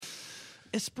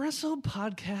Espresso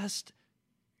Podcast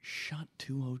Shot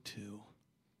 202.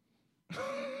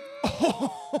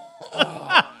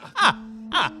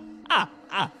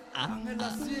 I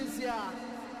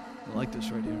like this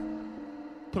right here.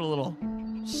 Put a little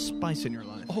spice in your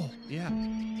life. Oh, yeah.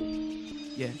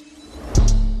 Yeah.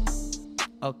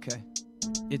 Okay.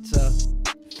 It's a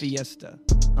fiesta.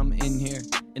 I'm in here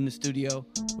in the studio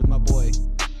with my boy,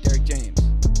 Derek James.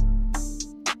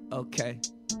 Okay.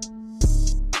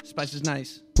 Spice is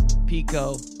nice.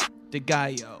 Pico de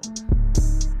Gallo.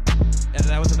 And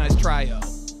that was a nice trio.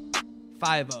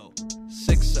 5-0,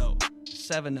 6-0,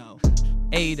 7-0,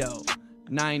 8-0,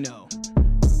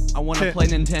 9-0. I want to play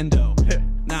Nintendo.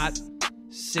 Not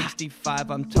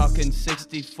 65, I'm talking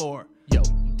 64. Yo.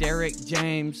 Derek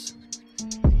James,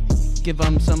 give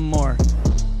him some more.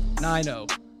 9-0,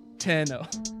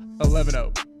 10-0,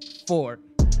 11-0, 4.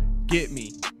 Get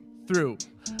me through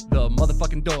the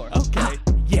motherfucking door. Okay.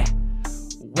 Yeah.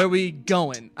 Where we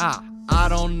going? I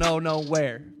don't know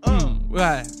nowhere.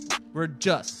 Right. We're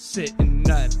just sitting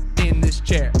in this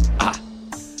chair.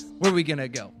 Where we gonna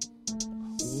go?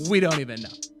 We don't even know.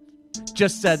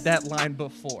 Just said that line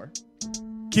before.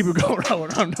 Keep it going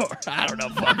around door. I don't know.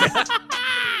 Fuck it.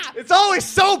 It's always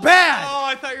so bad. Oh,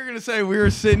 I thought you were going to say we were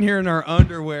sitting here in our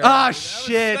underwear.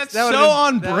 Shit. That's so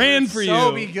on brand for you. That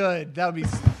would be good. That'd be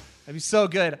so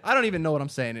good. I don't even know what I'm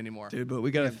saying anymore. Dude, but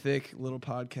we got a thick little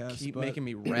podcast. Keep making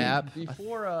me rap.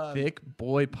 Before Thick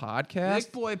boy podcast.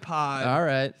 Thick Boy Pod. All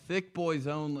right. Thick boys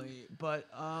only. But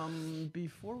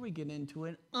before we get into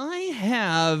it, I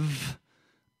have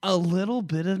a little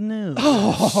bit of news.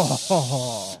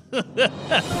 Oh.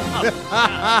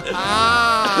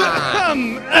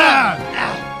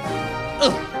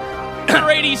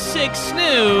 86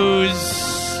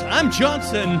 News. I'm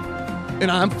Johnson. And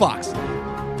I'm Fox.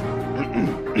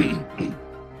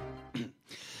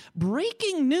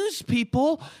 Breaking news,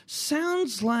 people.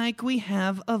 Sounds like we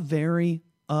have a very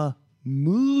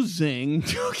amusing.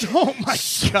 Oh my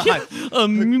God.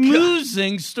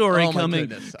 Amusing story Oh my coming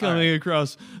goodness.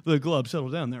 across the globe. Settle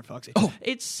down there, Foxy. Oh.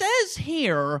 It says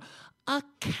here a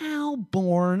cow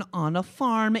born on a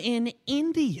farm in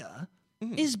India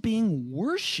is being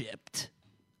worshipped.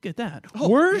 Get that.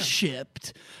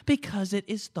 Worshipped because it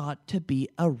is thought to be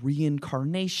a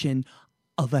reincarnation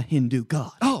of a Hindu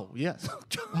god. Oh, yes.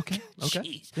 Okay.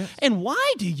 Jeez. Yes. And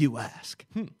why do you ask?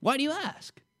 Why do you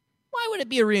ask? Why would it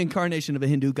be a reincarnation of a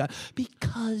Hindu god?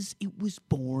 Because it was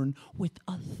born with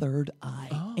a third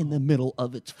eye in the middle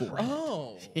of its forehead.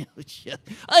 Oh. It was just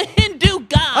a Hindu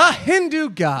god. A Hindu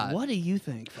god. What do you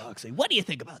think, Foxy? What do you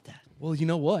think about that? Well, you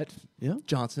know what, Yeah.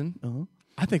 Johnson?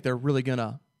 I think they're really going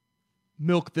to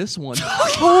milk this one.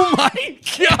 Oh, my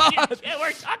God.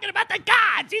 We're talking about the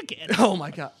gods. You can't. Oh, my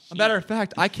God. A matter of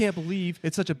fact, I can't believe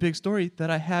it's such a big story that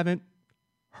I haven't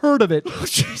heard of it.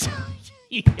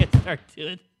 You can't start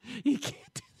doing. You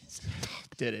can't do this.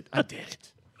 I did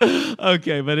it.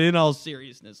 Okay, but in all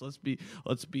seriousness, let's be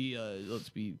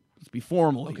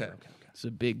formal here. Okay. It's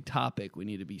a big topic. We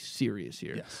need to be serious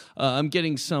here. Yes. I'm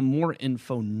getting some more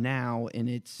info now, and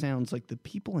it sounds like the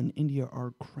people in India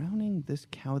are crowning this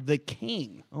cow the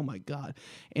king. Oh my God!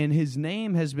 And his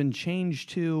name has been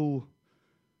changed to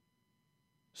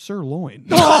Sirloin.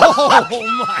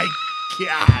 Oh, my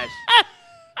gosh.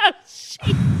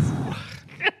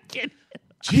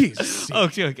 Jeez.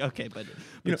 Okay, but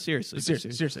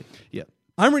seriously, yeah.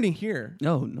 I'm reading here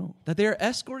No. that they are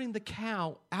escorting the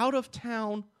cow out of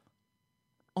town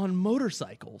on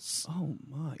motorcycles. Oh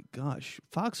my gosh,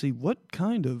 Foxy, what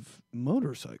kind of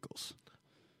motorcycles?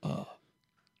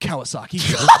 Kawasaki.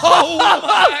 Oh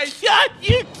my God,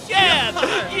 you can't!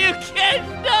 You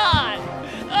cannot!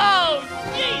 Oh,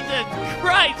 Jesus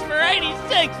Christ, for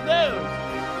 86 News!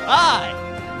 I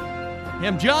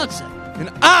am Johnson. And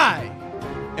I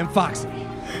am Foxy.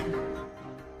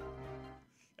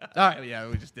 All right, yeah,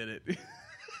 we just did it.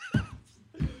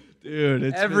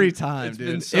 Dude, Every time,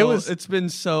 dude. It's been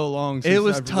so long since It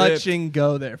was I've touch ripped. and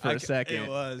go there for I a ca- second. it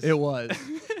was. It was.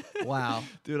 Wow.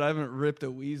 Dude, I haven't ripped a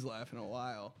wheeze laugh in a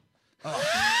while.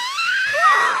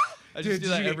 I just do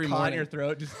that every caught morning. in your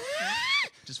throat?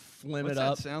 Just flim What's it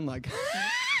up. that sound like?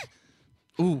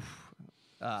 Oof.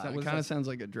 It kind of sounds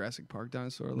like a Jurassic Park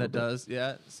dinosaur. A little That bit. does,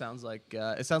 yeah. It sounds like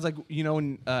you know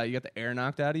when you got the air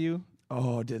knocked out of you.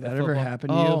 Oh, did that That ever football- happen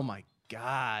to you? Oh my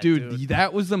God, Dude,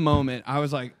 that was the moment I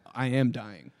was like, I am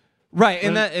dying. Right,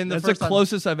 and that's That's the the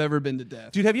closest I've ever been to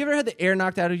death. Dude, have you ever had the air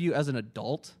knocked out of you as an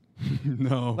adult?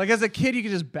 No. Like as a kid, you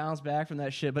could just bounce back from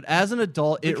that shit, but as an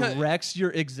adult, Because- it wrecks your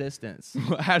existence.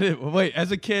 Wait,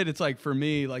 as a kid, it's like for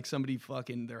me, like somebody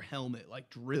fucking their helmet like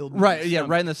drilled me Right, in the yeah,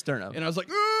 stomach. right in the sternum. And I was like,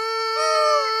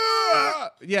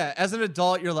 Yeah, as an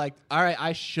adult, you're like, all right,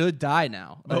 I should die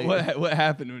now. But Like, what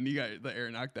happened when you got the air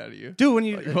knocked out of you? dude, when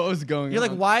you Like, what was going you're on?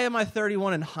 like, why am I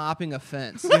 31 and hopping a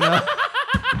fence? You know?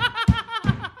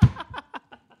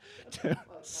 Dude,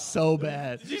 so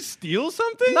bad. Did you steal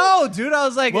something? No, dude, I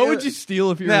was like, What would you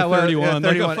steal if you were Yeah, well, 31? yeah, Like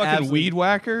 31, a fucking absolutely. weed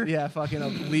whacker? Yeah, fucking a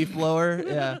leaf blower.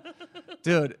 Yeah,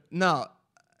 dude, no,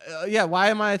 yeah. Why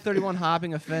am I 31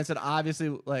 hopping a fence? And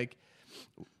obviously, like,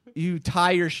 you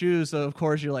tie your shoes, so of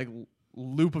course your like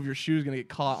loop of your shoe is gonna get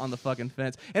caught on the fucking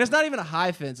fence. And it's not even a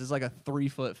high fence; it's like a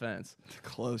 3-foot fence. The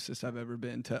closest I've ever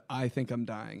been to I think I'm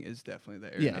dying is definitely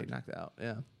the air Yeah, knocked. knocked out.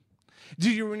 Yeah.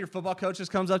 Dude, when your football coach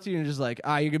just comes up to you and just like,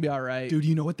 you're gonna be all right. Dude,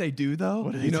 you know what they do though?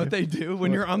 What do they you know do? what they do?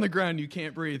 When you're on the ground, you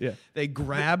can't breathe. Yeah. They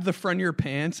grab the front of your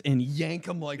pants and yank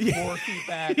them like 4 feet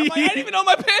back. I'm like, I didn't even know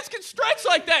my pants could stretch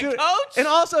like that, Dude, coach. and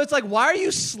also, it's like, why are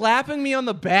you slapping me on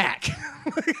the back?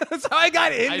 That's how I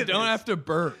got into I don't this. have to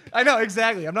burp. I know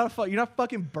exactly. I'm not. You're not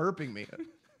fucking burping me.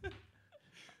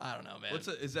 I don't know, man.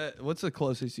 What's the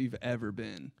closest you've ever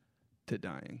been to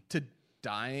dying? To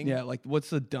dying? Yeah, like what's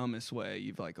the dumbest way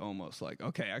you've like almost like,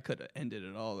 okay, I could have ended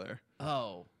it all there.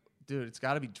 Oh, dude, it's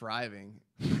got to be driving.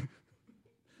 You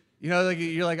know, like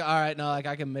you're like, all right, no, like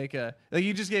I can make a. Like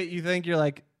you think you're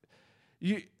like,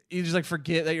 you just like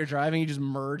forget that you're driving. You just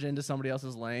merge into somebody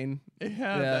else's lane.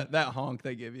 Yeah. That honk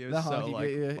they give you is The so honk you like,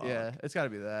 get you, fuck. yeah, it's got to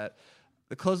be that.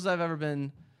 The closest I've ever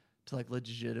been to like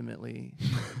legitimately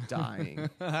dying.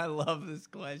 I love this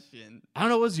question. I don't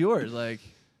know what's yours. Like,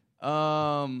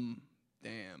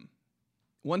 Damn.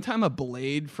 One time a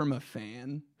blade from a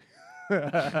fan.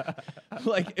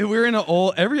 Like we were in an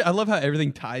old I love how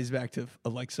everything ties back to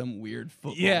like some weird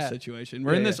football situation.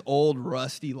 We're in this old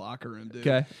rusty locker room, dude.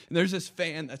 Okay. And there's this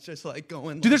fan that's just like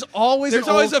going. dude, there's always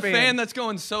a fan that's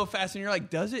going so fast, and you're like,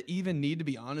 does it even need to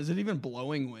be on? Is it even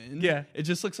blowing wind? Yeah. It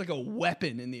just looks like a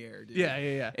weapon in the air, dude.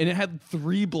 Yeah. And it had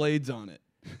 3 blades on it.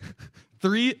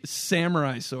 3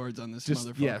 samurai swords on this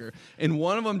motherfucker. yeah. And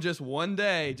one of them just one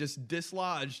day just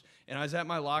dislodged. And I was at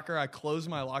my locker. I closed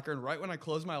my locker. And right when I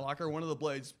closed my locker, one of the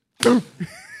blades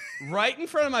right in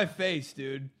front of my face,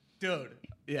 dude.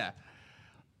 Yeah.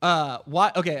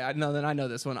 Why? Okay, I know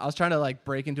this one. I was trying to like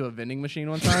break into a vending machine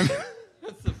one time.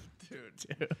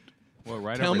 Dude. What,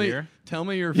 right Tell over me, here? tell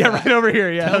me you're Yeah, fat. right over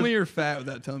here. Yeah. Tell me you're fat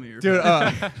without telling me you're Dude,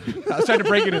 fat. I was trying to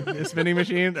break into this vending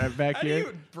machine back How do here.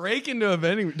 you break into a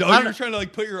vending? Oh, I'm- you're trying to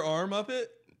like put your arm up it?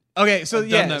 Okay, so I've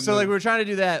done that so like move. we were trying to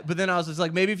do that, but then I was just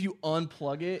like, maybe if you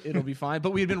unplug it, it'll be fine.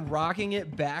 But we had been rocking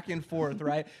it back and forth,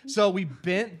 right? So we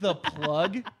bent the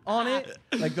plug on it,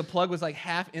 like the plug was like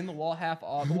half in the wall, half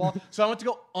off the wall. So I went to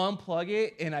go unplug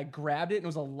it, and I grabbed it, and it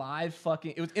was a live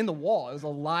fucking. It was in the wall. It was a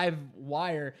live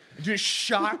wire. It just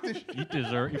shocked the. You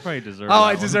probably deserve Oh, that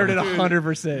I one. deserved it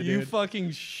 100%, You dude.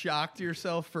 fucking shocked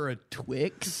yourself for a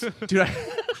Twix? Dude,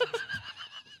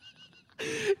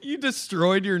 You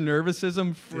destroyed your nervous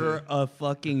system for a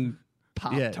fucking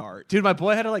yeah. Pop-Tart. Dude, my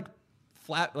boy had to like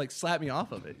slap me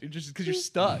off of it, just because you're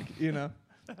stuck, you know.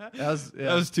 That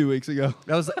was 2 weeks ago.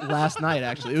 That was last night,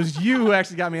 actually. It was you who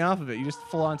actually got me off of it. You just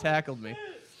full on tackled me.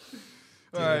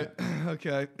 All right.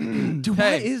 Okay. Dude,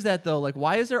 why is that though? Like,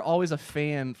 why is there always a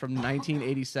fan from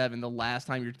 1987, the last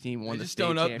time your team won the state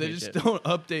They championship? just don't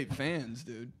update fans,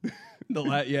 dude. The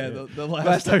last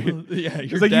Last time yeah, your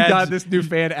it's like you got dad's- this new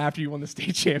fan after you won the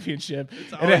state championship.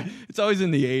 It's always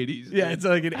in the 80s. Yeah, dude. it's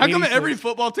like in How come 86. every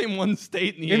football team won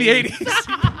state in the in 80s? the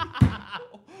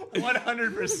 80s.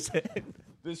 100%.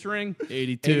 This ring?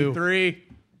 82. 83.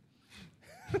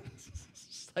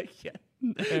 It's like, yeah.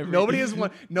 Nobody has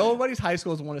won. Nobody's high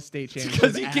school has won a state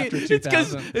championship after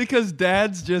 2000. Because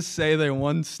dads just say they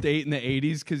won state in the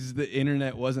 80s because the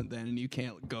internet wasn't then and you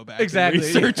can't go back Exactly,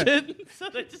 and research yeah. it. So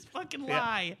they just fucking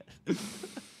lie. All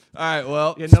right,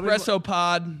 well, Yeah, nobody's Espresso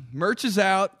Pod merch is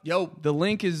out. Yo. The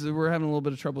link is, we're having a little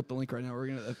bit of trouble with the link right now. We're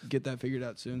going to get that figured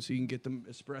out soon so you can get the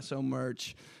Espresso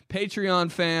merch.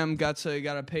 Patreon fam, got a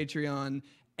Patreon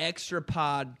extra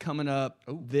pod coming up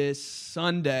this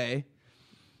Sunday.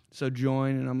 So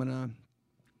join, and I'm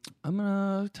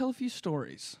gonna tell a few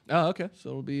stories. Oh, okay.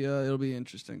 So it'll be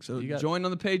interesting. So You got- join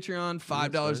on the Patreon, $5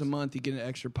 stories. a month. You get an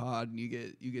extra pod, and you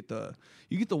get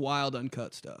the wild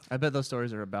uncut stuff. I bet those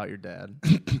stories are about your dad.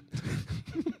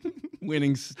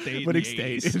 Winning state, Winning in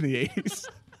the state 80s. in the 80s.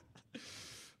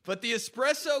 But the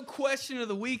espresso question of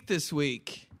the week this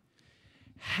week: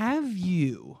 have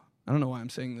you? I don't know why I'm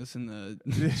saying this in the.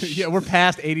 Yeah, we're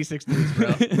past 86 dudes,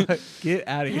 bro. Get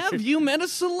out of here. Have you met a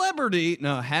celebrity?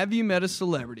 No, have you met a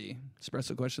celebrity?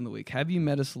 Espresso question of the week. Have you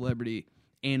met a celebrity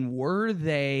and were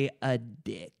they a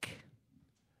dick?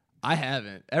 I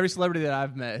haven't. Every celebrity that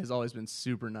I've met has always been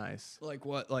super nice. Like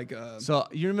what? Like So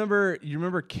you remember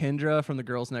Kendra from The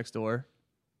Girls Next Door?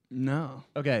 no.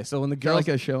 Okay, so when the Is that girls, like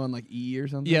a show on like E or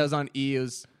something? yeah, it was on E.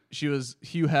 She was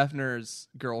Hugh Hefner's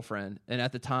girlfriend, and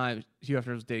at the time, Hugh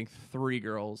Hefner was dating 3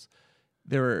 girls.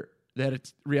 They had a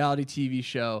reality TV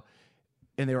show,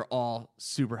 and they were all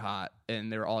super hot, and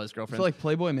they were all his Is it girlfriends. like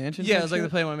Playboy Mansion? Yeah, it was like the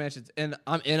Playboy Mansions, and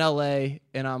I'm in LA,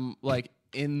 and I'm like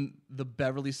in the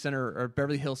Beverly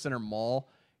Hills Center Mall,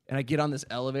 and I get on this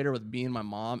elevator with me and my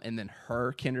mom, and then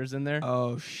Kendra's in there.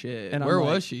 Oh shit! And Where I'm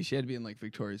like- was she? She had to be in like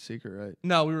Victoria's Secret, right?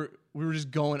 No, we were just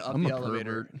going up I'm the a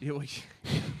elevator. pervert.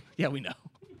 Yeah, we know.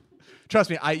 Trust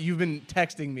me, you've been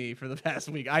texting me for the past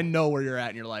week. I know where you're at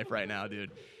in your life right now,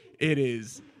 dude. It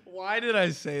is. Why did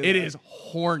I say that? It is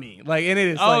horny. Like, and it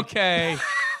is like, Okay.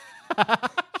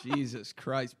 Jesus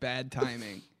Christ! Bad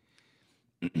timing.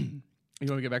 You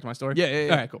want to get back to my story? Yeah.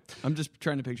 All right, cool. I'm just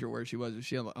trying to picture where she was. Was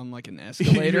she on like an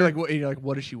escalator? You're like,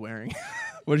 what is she wearing?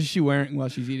 What is she wearing while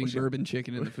she's eating bourbon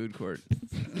chicken in the food court?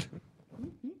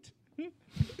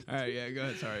 All right, yeah, go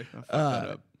ahead. Sorry, I fucked that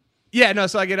up. Yeah, no.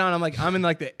 So I get on. I'm in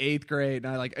like the 8th grade,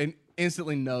 and I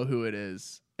instantly know who it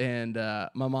is. And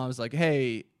my mom's like,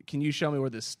 "Hey, can you show me where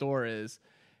this store is?"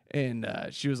 And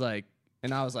she was like,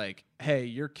 and I was like, "Hey,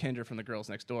 you're Kendra from The Girls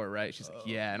Next Door, right?" She's like,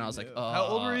 "Yeah." And I was like, "Oh." How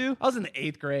old were you? I was in the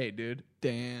 8th grade, dude.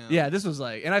 Damn. Yeah, this was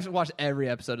like, and I've watched every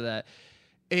episode of that.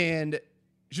 And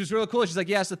she was really cool. She's like,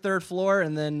 "Yeah, it's the 3rd floor."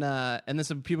 And then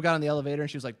some people got on the elevator, and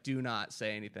she was like, "Do not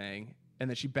say anything." And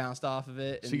then she bounced off of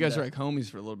it. So you guys were like homies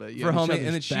for a little bit. You for had each homie, other's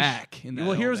and then she back. In that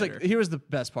well, here elevator. was the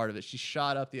best part of it. She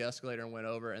shot up the escalator and went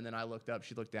over, and then I looked up.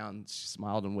 She looked down, she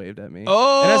smiled and waved at me.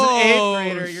 Oh, and as an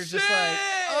 8th grader, you're just like, shit!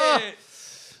 oh.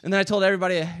 And then I told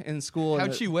everybody in school.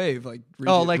 How'd she wave? Like,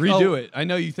 like, redo it. I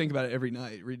know you think about it every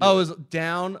night. Redo Oh, it it. was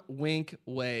down, wink,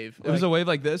 wave. It was a wave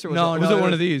like this, or was No, it, was no, it it one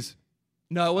was- of these?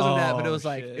 No, it wasn't that, but it Oh, was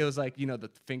like shit. the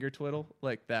finger twiddle,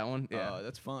 like that one. Yeah. Oh,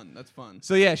 that's fun. That's fun.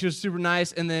 So yeah, she was super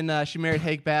nice, and then she married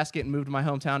Hank Basket and moved to my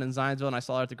hometown in Zionsville, and I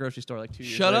saw her at the grocery store like 2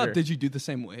 years Shut later. up. Did you do the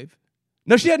same wave?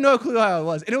 No, she had no clue how it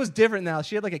was, and it was different now.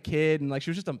 She had like a kid, and like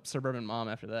she was just a suburban mom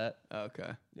after that. Okay.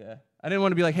 Yeah, I didn't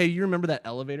want to be like, hey, you remember that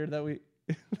elevator that we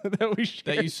that we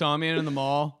shared? That you saw me in the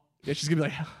mall? Yeah, she's gonna be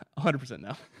like 100%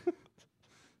 now.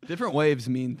 Different waves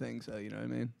mean things, though. You know what I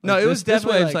mean? No, Like it was this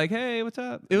definitely wave's like- like, hey, what's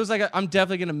up? It was like I'm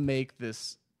definitely gonna make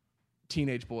this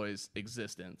teenage boy's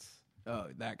existence. Oh,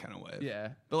 that kind of wave. Yeah.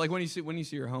 But like when you see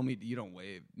your homie, you don't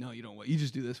wave. No, you don't wave. You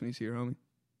just do this when you see your homie.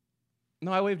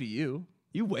 No, I wave to you.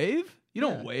 You wave? You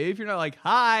don't Yeah. wave. You're not like,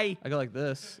 hi. I go like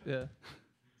this. Yeah.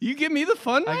 You give me the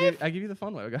fun wave? I give you the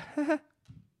fun wave. I go,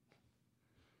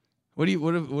 What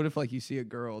if like you see a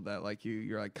girl that like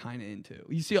you're like kind of into?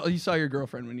 You saw your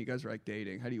girlfriend when you guys were like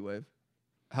dating. How do you wave?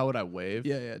 how would I wave?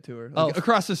 Yeah, to her. Oh. Like,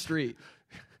 across the street.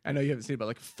 I know you haven't seen it, but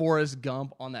like Forrest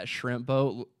Gump on that shrimp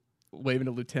boat, waving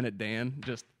to Lieutenant Dan.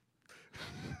 Just.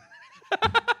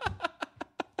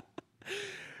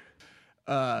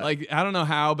 Like I don't know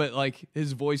how, but like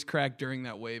his voice cracked during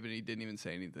that wave, and he didn't even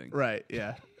say anything. Right.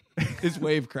 Yeah. His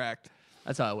wave cracked.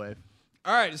 That's how I wave.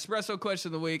 All right, espresso question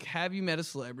of the week: have you met a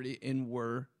celebrity and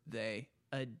were they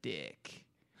a dick?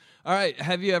 All right,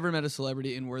 have you ever met a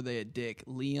celebrity and were they a dick?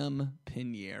 Liam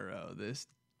Pinheiro, this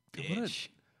bitch.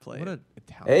 What a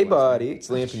Italian Hey, last buddy. name. It's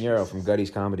Liam Pinheiro from Gutty's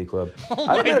Comedy Club. Oh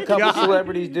I've met my a couple God.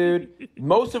 celebrities, dude.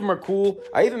 Most of them are cool.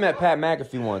 I even met Pat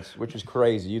McAfee once, which was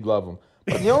crazy. You'd love him.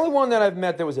 But the only one that I've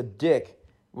met that was a dick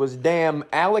was damn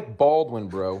Alec Baldwin,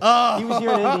 bro. He was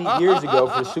here in Indy years ago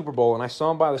for the Super Bowl, and I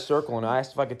saw him by the circle, and I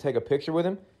asked if I could take a picture with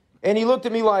him. And he looked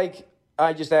at me like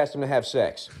I just asked him to have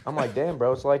sex. I'm like, damn,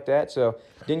 bro, it's like that. So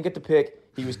didn't get the pic.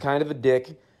 He was kind of a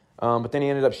dick. But then he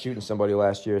ended up shooting somebody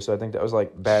last year, so I think that was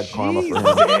like bad karma for him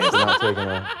for not taking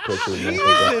a picture with me.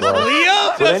 Liam,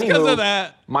 But just because anywho, of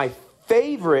that. My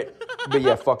favorite, but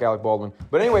yeah, fuck Alec Baldwin.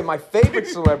 But anyway, my favorite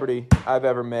celebrity I've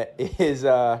ever met is,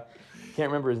 can't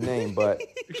remember his name, but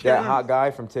that hot guy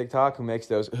from TikTok who makes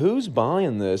those, who's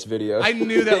buying this video? I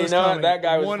knew that was coming. That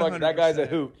guy was fucking, that guy's a 100%.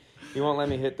 hoot. He won't let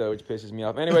me hit though, which pisses me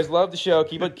off. Anyways, love the show.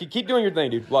 Keep doing your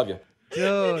thing, dude. Love you.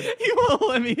 Dude. You won't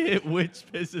let me hit, which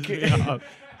pisses me off.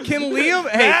 Can Liam?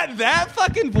 Hey, That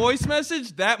fucking voice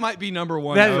message, that might be number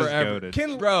one That is forever. goated.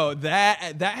 Can Bro, that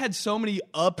had so many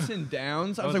ups and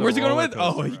downs. I was was like, a where's he going roller with?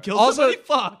 Oh, coaster he ride. killed Also- somebody?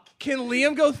 Fuck. Can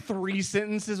Liam go 3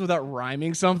 sentences without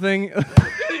rhyming something?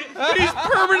 He's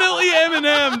permanently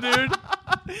Eminem, dude.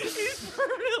 He's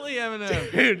permanently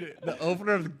Eminem. Dude, the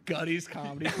opener of Gutty's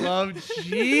Comedy Club.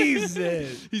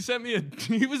 Jesus. He sent me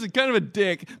he was kind of a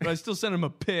dick, but I still sent him a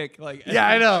pic. Like, Yeah,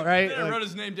 I know, right? Then I wrote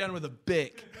his name down with a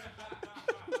bic.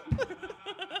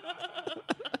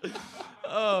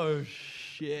 Oh,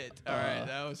 shit. All right,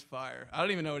 that was fire. I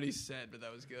don't even know what he said, but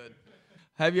that was good.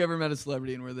 Have you ever met a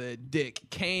celebrity and were they a dick?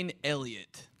 Kane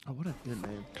Elliott. Oh, what a good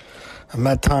name. I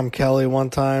met Tom Kelly one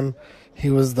time. He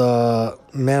was the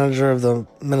manager of the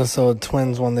Minnesota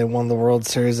Twins when they won the World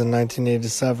Series in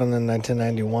 1987 and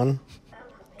 1991.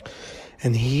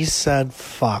 And he said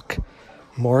fuck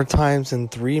more times in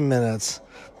 3 minutes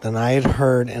than I had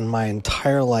heard in my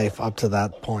entire life up to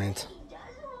that point.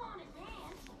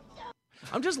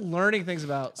 I'm just learning things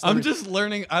about I'm just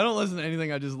learning. I don't listen to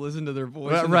anything. I just listen to their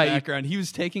voice in the Right. background. He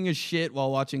was taking a shit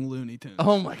while watching Looney Tunes.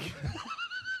 Oh, my God.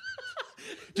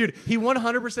 Dude, he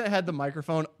 100% had the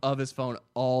microphone of his phone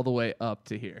all the way up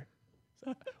to here.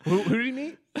 Who did he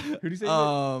meet? Who did he say?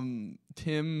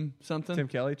 Tim something. Tim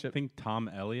Kelly? I think Tom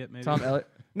Elliott, maybe. Tom Elliott?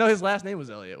 No, his last name was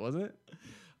Elliott, wasn't it?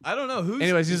 I don't know who's.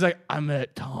 Anyways, he's like, I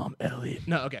met Tom Elliott.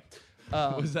 No, okay.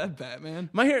 Was that Batman?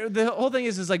 The whole thing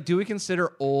is like, do we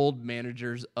consider old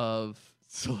managers of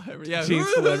Celebrity. Yeah, Team who's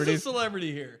a celebrities?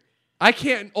 celebrity here? I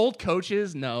can't. Old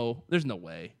coaches? No, there's no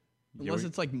way. Unless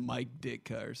it's like Mike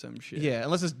Ditka or some shit. Yeah,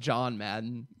 unless it's John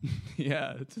Madden.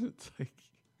 Yeah, it's like.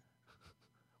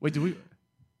 Wait, do we?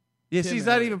 Yeah, Tim see, he's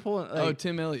not Elliott. even pulling. Like, Oh,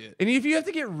 Tim Elliott. and if you have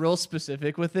to get real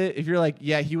specific with it, if you're like,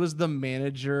 yeah, he was the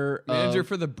manager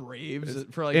For the Braves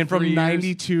for like and from 3 years.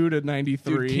 92 to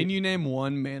 93. Dude, can you name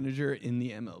one manager in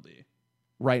the MLB?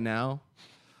 right now?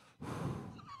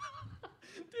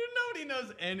 Dude, nobody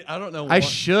knows any. I don't know. I what-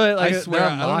 should. Like, I swear, they're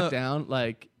I on don't know. lockdown.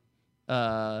 Like,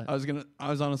 I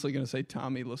was honestly gonna say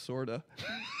Tommy Lasorda.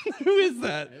 Who is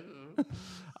that?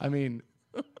 I mean,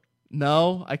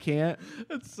 no, I can't.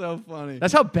 That's so funny.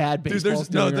 That's how bad Dude, baseball's there's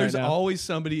doing there's right now. always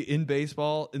somebody in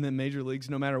baseball in the major leagues,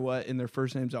 no matter what, and their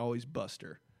first name's always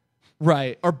Buster.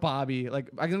 Right, or Bobby. Like,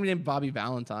 I can name Bobby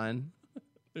Valentine.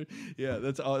 Yeah,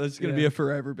 that's all. That's gonna Yeah. be a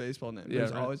forever baseball name. Yeah,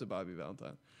 There's right. always a Bobby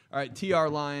Valentine. All right, TR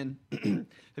Lion.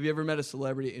 Have you ever met a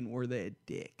celebrity and were they a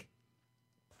dick?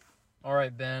 All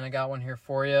right, Ben, I got one here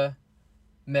for you.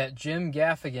 Met Jim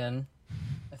Gaffigan,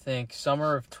 I think,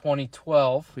 summer of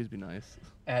 2012 Please be nice.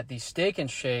 at the Steak and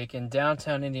Shake in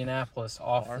downtown Indianapolis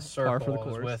off the circle. for the I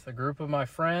was course. with a group of my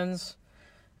friends.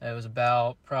 It was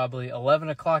about probably 11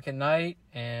 o'clock at night,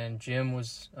 and Jim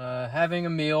was having a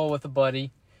meal with a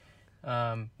buddy.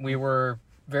 We were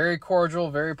very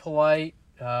cordial, very polite.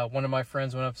 One of my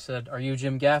friends went up and said, "Are you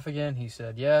Jim Gaffigan?" He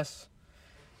said, "Yes,"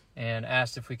 and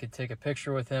asked if we could take a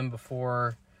picture with him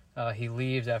before he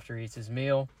leaves after he eats his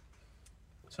meal.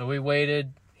 So we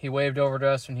waited. He waved over to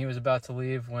us when he was about to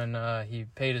leave when he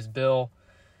paid his bill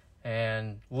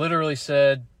and literally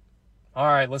said, "All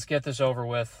right, let's get this over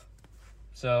with."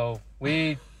 So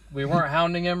we weren't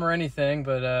hounding him or anything,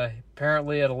 but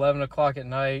apparently at 11 o'clock at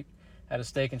night at a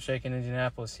Steak and Shake in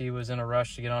Indianapolis, he was in a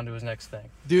rush to get on to his next thing.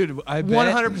 Dude, I bet.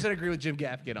 100% agree with Jim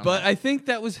Gaffigan on But that. I think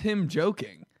that was him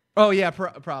joking. Oh, yeah,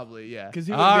 probably, yeah. 'Cause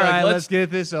he would All be like, right, let's- let's get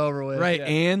this over with. Right, Yeah.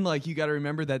 and like you got to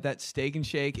remember that Steak and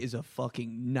Shake is a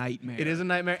fucking nightmare. It is a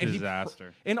nightmare. And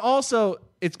Disaster. and also,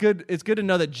 it's good to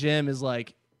know that Jim is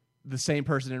like the same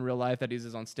person in real life that he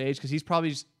is on stage, because he's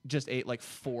probably just ate like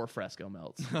 4 Fresco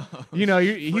melts. You know,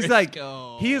 he's like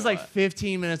Fresco. he is like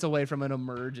 15 minutes away from an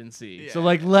emergency. So Yeah.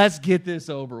 like, let's get this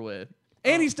over with.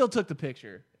 And he still took the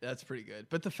picture. That's pretty good.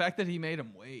 But the fact that he made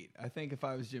him wait, I think if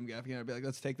I was Jim Gaffigan, I'd be like,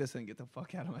 let's take this and get the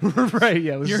fuck out of my face. Right?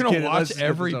 Yeah. You're going to watch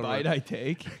every bite I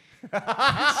take?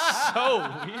 It's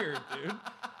so weird, dude.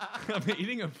 I'm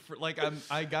eating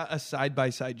I got a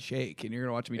side-by-side shake, and you're going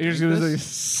to watch me You're drink just gonna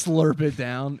this? slurp it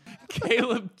down.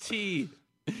 Caleb T.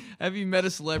 Have you met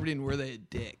a celebrity and were they a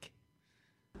dick?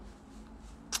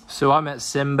 So I met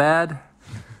Sinbad,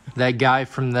 that guy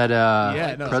from that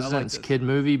Yeah, no, I President's like this. Kid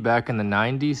movie back in the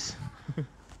 90s.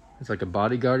 It's like a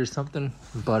bodyguard or something.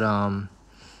 But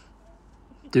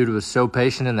dude was so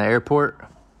patient in the airport.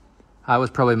 I was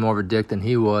probably more of a dick than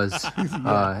he was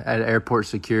at airport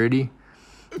security.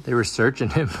 They were searching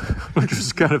him, which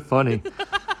was kind of funny. That's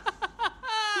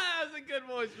a good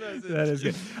voice message. That is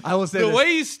good. I will say The this. way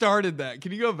he started that,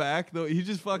 can you go back? Though he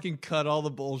just fucking cut all the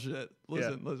bullshit.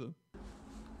 Listen.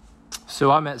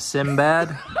 So I met Sinbad,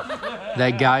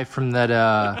 that guy from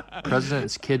that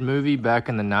President's Kid movie back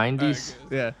in the 90s.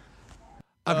 Yeah.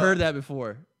 I've heard that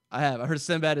before. I have. I heard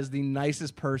Sinbad is the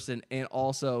nicest person and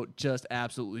also just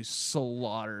absolutely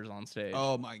slaughters on stage.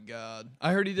 Oh my god!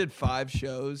 I heard he did 5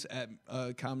 shows at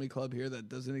a comedy club here that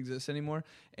doesn't exist anymore,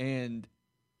 and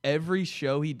every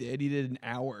show he did an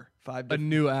hour, 5 A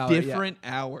new hour, different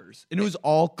hours, and it was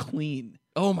all clean.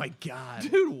 Oh my God.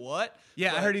 Dude, what?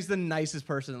 Yeah, I But heard he's the nicest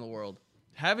person in the world.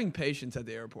 having patience at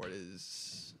the airport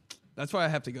is That's why I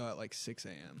have to go at like 6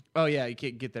 a.m. Oh yeah, you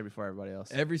can't get there before everybody else.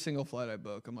 Every single flight I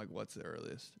book, I'm like, what's the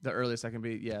earliest? The earliest I can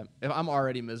be, yeah. If I'm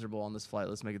already miserable on this flight,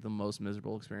 let's make it the most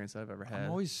miserable experience I've ever had. I'm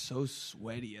always so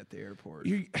sweaty at the airport.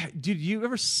 Dude, you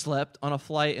ever slept on a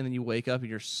flight and then you wake up and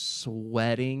you're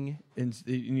sweating? And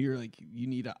you're like, you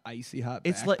need an icy hot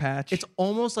It's back like patch. it's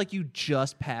almost like you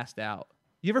just passed out.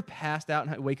 You ever passed out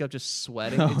and wake up just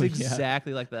sweating? Oh, It's yeah.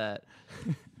 exactly like that.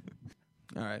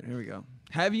 All right, here we go.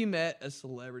 Have you met a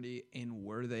celebrity and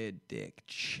were they a dick?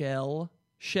 Shell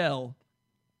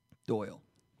Doyle.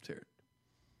 Let's hear it.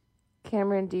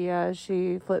 Cameron Diaz,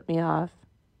 she flipped me off.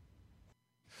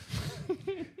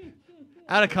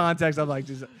 Out of context, I'm like,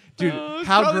 just, dude, It's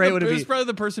how probably great would it it was be? probably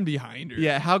the person behind her.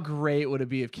 Yeah, how great would it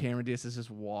be if Cameron Diaz is just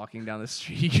walking down the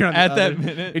street you're on At the that other-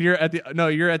 minute? and you're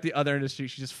at the other end of the street.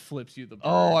 She just flips you the bird.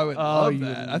 Oh, I would love you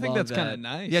that. would I think love that's kinda that.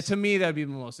 nice. Yeah, to me that'd be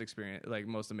the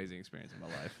most amazing experience in my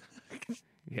life.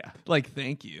 Yeah, Like,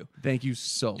 thank you. thank you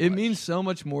so much. It means so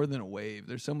much more than a wave.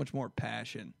 There's so much more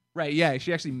passion. right. Yeah,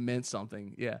 she actually meant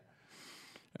something. Yeah,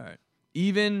 All right.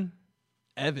 Even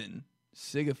Evan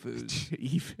Sigafoods.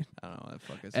 even I don't know what the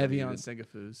fuck I said. Evian even.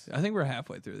 Singafoods. I think we're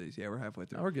halfway through these. Yeah, we're halfway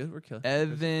through. No, we're good. We're killing.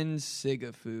 Evan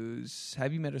Sigafoods.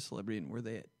 Have you met a celebrity and were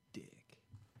they a dick?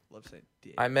 Love saying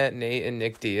dick. I met Nate and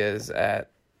Nick Diaz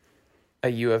at a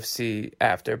UFC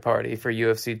after party for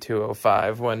UFC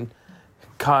 205 when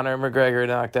Conor McGregor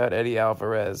knocked out Eddie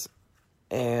Alvarez.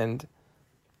 And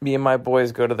me and my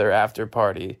boys go to their after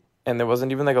party. And there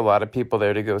wasn't even like a lot of people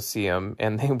there to go see him.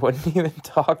 And they wouldn't even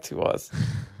talk to us.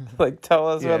 Like, tell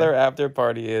us where their after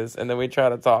party is. And then we try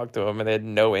to talk to them and they had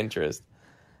no interest.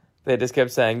 They just kept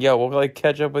saying, yo, we'll like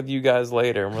catch up with you guys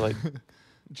later. And we're like,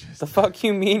 the fuck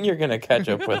you mean you're going to catch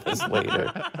up with us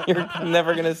later? You're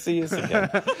never going to see us again.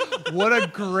 What a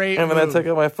great. And when I move. took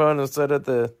out my phone and started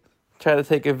to try to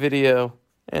take a video,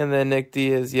 and then Nick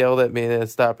Diaz yelled at me to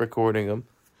stop recording him.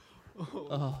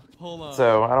 Hold on.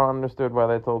 So I don't understand why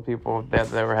they told people that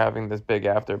they were having this big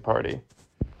after party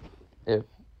if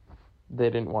they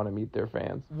didn't want to meet their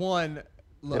fans. One, It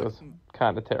look, was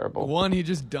kind of terrible. One, he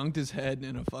just dunked his head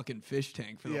in a fucking fish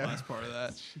tank for the Yeah. last part of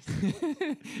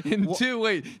that. And two,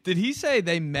 wait, did he say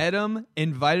they met him,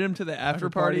 invited him to the after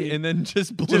party, party, and then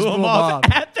just blew just him blew him off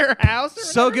off. at their house? Or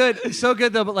so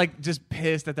good though, but like just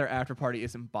pissed that their after party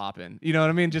isn't bopping. You know what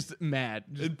I mean? Just mad.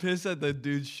 and pissed that the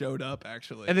dude showed up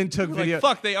actually, And then took Like, video.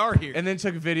 fuck, they are here. And then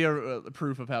took video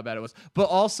proof of how bad it was. But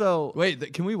also,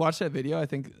 Wait, can we watch that video? I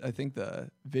think the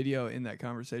video in that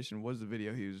conversation was the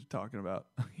video he was talking about.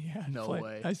 Yeah, No play-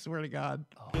 way. I swear to God.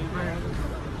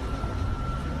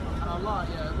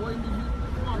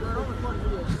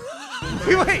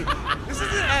 wait, this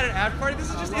isn't at an after party. This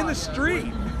is just in the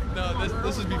street. No,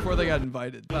 this is before they got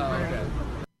invited. Oh, okay.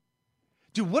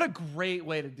 Dude, what a great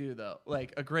way to do though.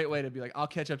 Like a great way to be like, I'll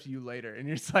catch up to you later, and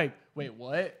you're just like, wait,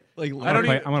 what? Like, I don't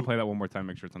even- I'm gonna play that one more time.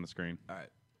 Make sure it's on the screen. all right.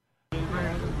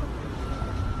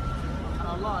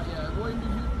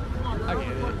 I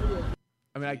get it.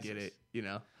 I mean, I get it, you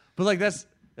know. But like that's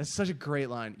such a great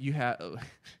line. You have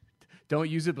don't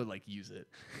use it, but like use it.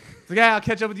 It's like, yeah, I'll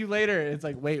catch up with you later. It's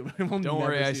like, wait, we'll Don't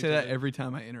worry, never I see say each that other. every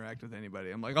time I interact with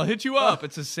anybody. I'm like, I'll hit you up.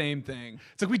 It's the same thing.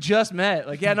 It's like we just met.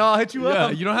 Like, yeah, no, I'll hit you Yeah,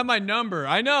 up. you don't have my number.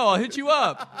 I know. I'll hit you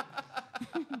up.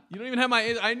 You don't even have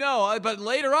my. I know, but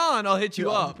later on, I'll hit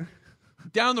you up.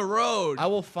 Down the road. I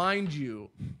will find you.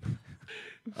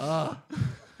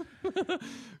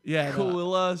 Yeah. no.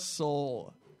 Coolilla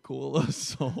Soul. Coolilla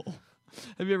Soul.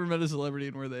 Have you ever met a celebrity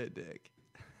and were they a dick?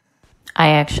 I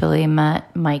actually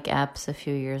met Mike Epps a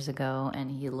few years ago, and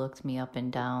he looked me up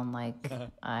and down like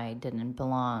I didn't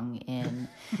belong in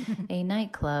a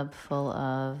nightclub full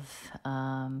of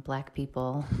black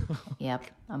people. Yep,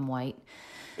 I'm white.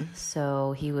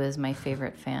 So he was my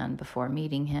favorite fan before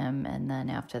meeting him, and then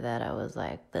after that I was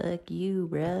like, fuck you,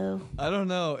 bro. I don't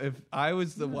know. If I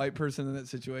was the white person in that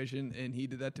situation and he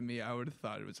did that to me, I would have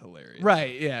thought it was hilarious.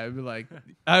 Right. Yeah. It'd be like,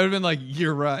 I would have been like,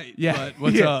 you're right. yeah. But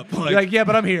what's yeah. up? You're like, yeah,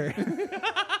 but I'm here.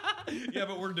 yeah,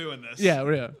 but we're doing this. yeah.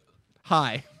 Yeah.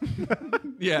 Hi.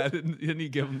 Yeah. Didn't he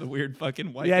give him the weird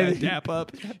fucking white Yeah, guy he- dap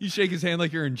up? You shake his hand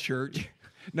like you're in church.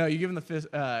 No, you give him the fist.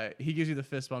 He gives you the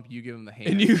fist bump. You give him the hand.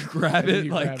 And you grab And then it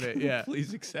you like, grab it, yeah.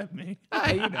 please accept me.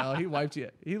 You know, he wiped you.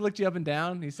 He looked you up and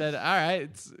down. He said, "All right,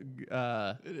 it's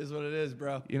It is what it is,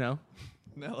 bro. you know,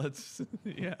 Now let's,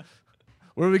 yeah.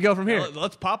 where do we go from here?"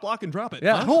 Let's pop, lock, and drop it.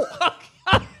 Yeah.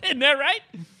 Huh? Isn't that right?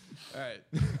 All right.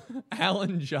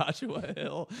 Alan Joshua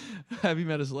Hill. Have you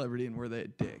met a celebrity and were they a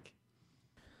dick?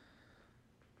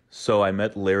 So I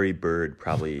met Larry Bird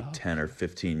probably 10 or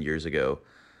 15 years ago.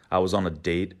 I was on a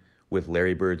date with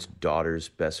Larry Bird's daughter's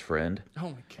best friend. Oh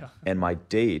my god. And my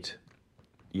date,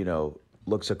 you know,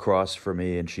 looks across for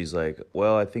me and she's like,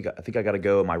 "Well, I think I gotta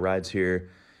go. My ride's here,"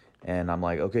 and I'm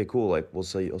like, "Okay, cool. Like, I'll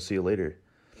see you later."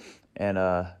 And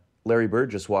Larry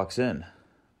Bird just walks in,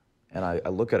 and I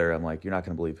look at her. I'm like, "You're not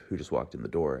gonna believe who just walked in the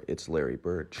door. It's Larry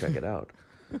Bird. Check it out."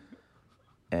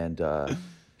 And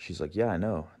she's like, "Yeah, I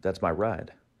know. That's my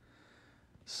ride."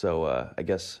 So I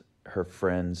guess her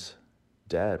friend's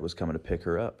dad was coming to pick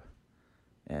her up,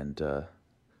 and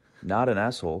not an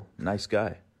asshole, nice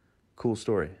guy, cool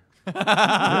story.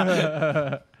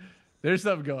 There's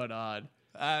something going on.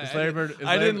 I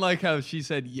didn't like how she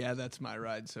said, "Yeah, that's my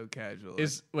ride," so casually.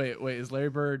 Wait, is Larry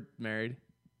Bird married?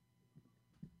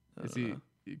 Is he?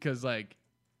 Because like,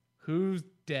 whose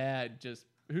dad just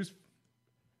who's?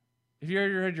 Have you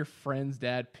ever had your friend's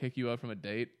dad pick you up from a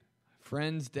date?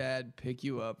 Friend's dad pick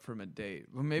you up from a date.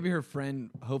 Well, maybe her friend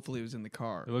hopefully was in the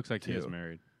car. It looks like he is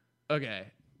married. Okay,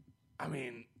 I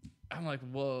mean, I'm like,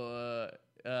 whoa,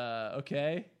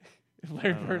 okay.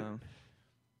 Larry Bird.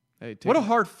 Hey, what a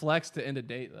hard flex to end a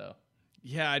date, though.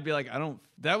 Yeah, I'd be like,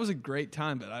 that was a great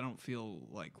time, but I don't feel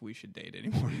like we should date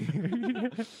anymore.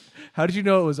 How did you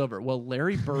know it was over? Well,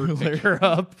 Larry Bird picked her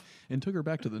up and took her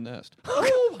back to the nest.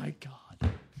 Oh my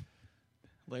God.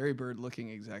 Larry Bird looking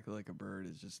exactly like a bird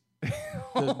is just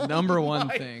the number one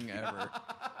thing ever.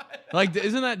 Like,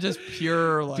 isn't that just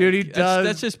pure? Like, dude, he does.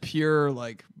 That's just pure,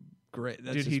 like, great.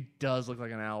 That's dude, just, he does look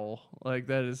like an owl. Like,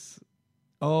 that is.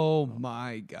 Oh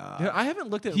my God. Dude, I haven't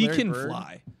looked at He Larry can Bird.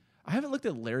 fly. I haven't looked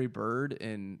at Larry Bird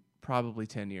in probably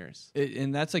 10 years.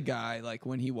 And that's a guy, like,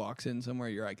 when he walks in somewhere,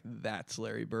 you're like, that's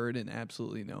Larry Bird and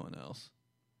absolutely no one else.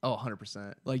 Oh,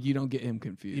 100%. Like, you don't get him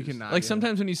confused. You cannot. Like,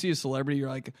 sometimes when you see a celebrity, you're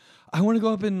like, I want to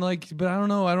go up and, like, but I don't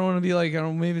know. I don't want to be like,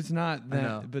 maybe it's not that. I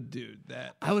know. But, dude,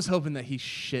 that. I was hoping that he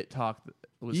shit talked.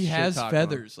 He has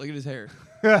feathers. Look at his hair.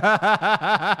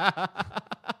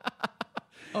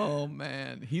 Oh,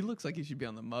 man. He looks like he should be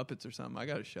on the Muppets or something. I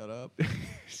got to shut up.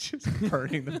 He's just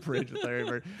burning the bridge with Larry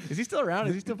Bird. Is he still around?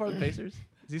 Is he still part of the Pacers?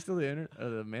 Is he still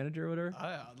the manager or whatever?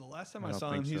 The last time I don't saw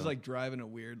him, think he's, so. like, driving a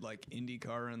weird, like, Indy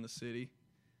car around the city.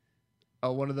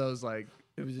 Oh, one of those, like,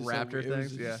 It was just Raptor It was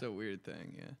things? just Yeah. a weird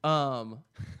thing, yeah.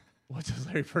 What does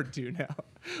Larry Bird do now?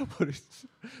 What is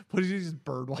he just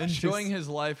bird watching? Enjoying his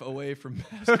life away from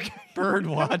bird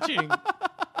watching.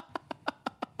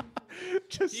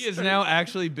 He is now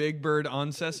actually Big Bird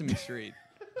on Sesame Street.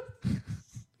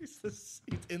 He's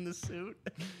in the suit.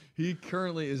 He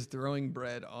currently is throwing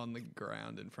bread on the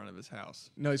ground in front of his house.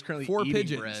 No, he's currently 4 eating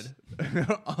pigeons. bread.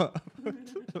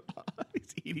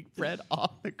 He's eating bread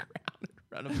off the ground in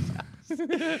front of his house.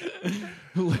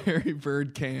 Larry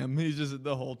Bird cam. He's just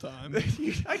the whole time.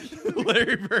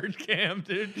 Larry Bird cam,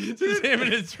 dude. Just him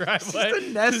in his driveway. Just a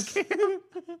Nest cam.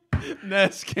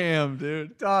 Nest cam,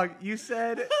 dude. Dog, you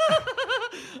said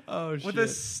Oh, shit. with a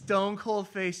stone cold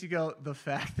face, you go, the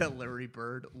fact that Larry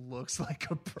Bird looks like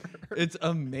a bird. It's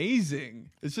amazing.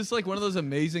 It's just like one of those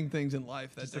amazing things in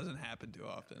life that doesn't happen too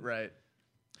often. Right.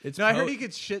 It's No, I heard he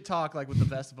gets shit talked like with the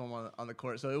best of them on the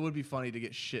court, so it would be funny to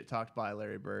get shit talked by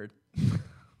Larry Bird.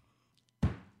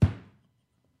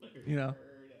 You know,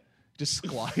 just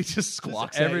squawks.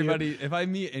 at you. everybody. If I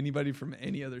meet anybody from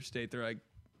any other state, they're like,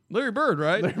 Larry Bird,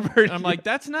 right? Larry Bird, And I'm like,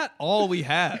 that's not all we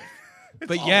have.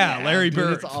 But all yeah, we have, Larry dude.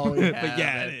 Bird. It's all we But have,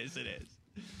 yeah, man. it is. It is.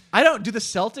 I don't. Do the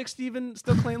Celtics even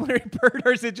still claim Larry Bird,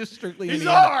 or is it just strictly He's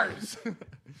Indiana? ours.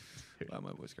 Wow,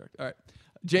 my voice cracked. All right,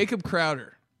 Jacob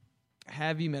Crowder.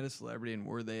 Have you met a celebrity and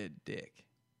were they a dick?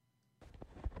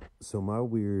 So my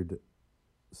weird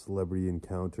celebrity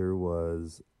encounter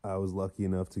was I was lucky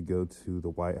enough to go to the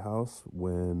White House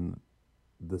when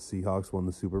the Seahawks won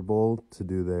the Super Bowl to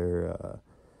do their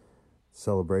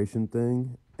celebration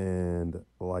thing, and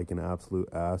like an absolute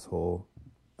asshole,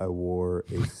 I wore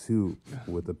a suit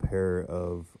with a pair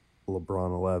of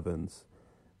LeBron 11s,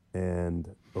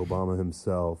 and Obama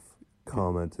himself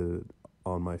commented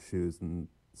on my shoes and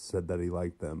said that he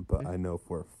liked them, but I know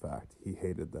for a fact he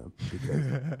hated them because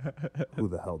who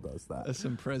the hell does that? That's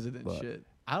some president But shit.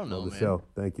 I don't know, Love the man. show.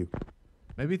 Thank you.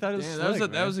 Maybe he thought it was Damn,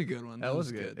 slick, that was a good one. That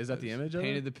was good. Is that the image of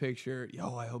Painted it? the picture.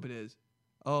 Yo, I hope it is.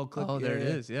 Oh, click. Oh, there it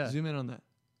is, yeah. Zoom in on that.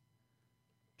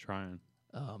 Trying.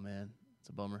 Oh man, it's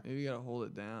a bummer. Maybe you gotta hold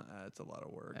it down. That's a lot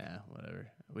of work. Yeah, whatever.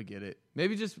 We get it.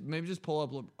 Maybe just pull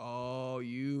up. Oh,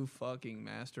 you fucking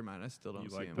mastermind! I still don't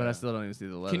see him. But I still don't even see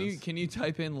the 11s. Can you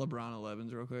type in LeBron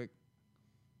 11s real quick?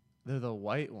 They're the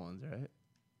white ones, right?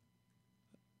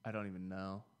 I don't even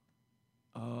know.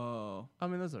 Oh, I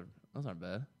mean, those aren't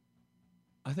bad.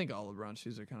 I think all LeBron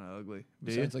shoes are kind of ugly.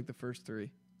 Do you? Besides, like the first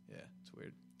 3. Yeah, it's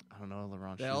weird. I don't know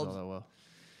LeBron They shoes all- all that well.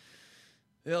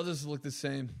 They all just look the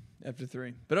same after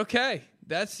 3. But okay,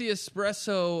 that's the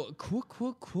espresso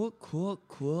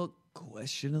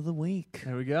question of the week.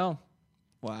 There we go.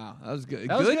 Wow, that was good.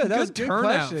 That was good. That was a good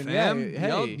turnout, question. fam. Yeah, hey.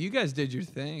 Y'all, you guys did your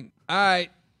thing. All right.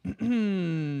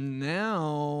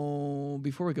 Now,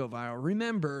 before we go viral,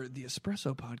 remember the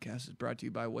Espresso Podcast is brought to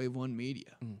you by Wave One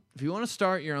Media. If you want to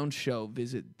start your own show,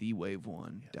 visit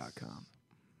thewave1.com.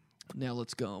 Now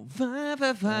let's go. Viral.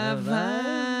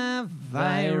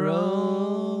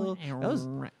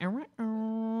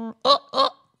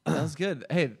 That was good.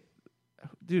 Hey,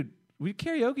 dude, we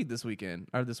karaoke this weekend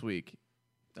or this week.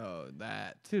 Oh,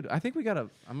 that. Dude, I think we got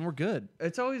we're good.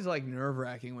 It's always like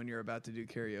nerve-wracking when you're about to do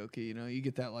karaoke. You know, you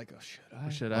get that like, oh,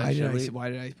 should I? Why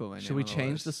did I put my name? Should we on the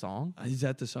change list? the song? Is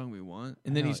that the song we want?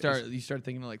 And then you start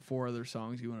thinking of like 4 other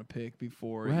songs you want to pick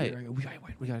before. Right. You're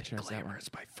like, we gotta change that one. Glamorous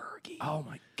by Fergie. Oh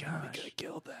my gosh. We're gonna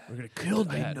kill that. We're gonna kill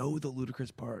that. I know the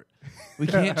ludicrous part. We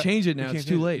can't change it now. It's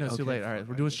too late. No, it's too Okay, late. All right,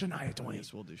 we're doing Shania Twain.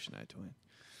 Yes, we'll do Shania Twain.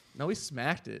 No, we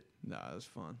smacked it. No, it was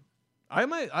fun.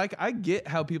 I get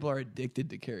how people are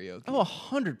addicted to karaoke. Oh,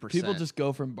 100%. People just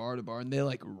go from bar to bar and they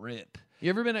like rip. You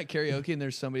ever been at karaoke and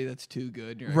there's somebody that's too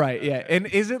good? And you're like, Right, yeah. okay. And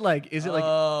is it like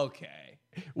okay?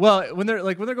 Well, when they're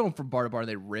going from bar to bar and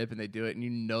they rip and they do it and you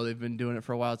know they've been doing it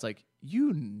for a while, it's like,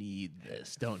 you need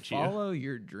this, don't you? Follow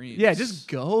your dreams. Yeah, just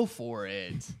go for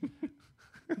it.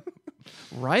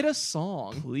 Write a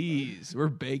song. Please, we're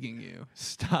begging you.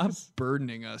 Stop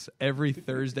burdening us every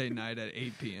Thursday night at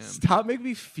 8 p.m. Stop making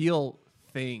me feel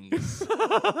things.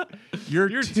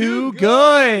 You're too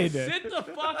good. Sit the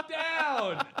fuck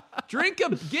down.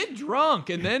 Get drunk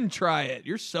and then try it.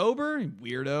 You're sober, you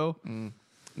weirdo.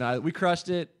 No, we crushed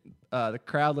it. The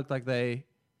crowd looked like they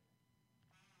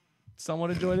somewhat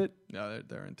enjoyed it. No,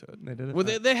 they're into it. They did it. Well,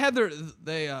 they have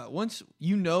once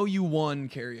you know you won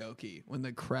karaoke when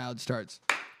the crowd starts.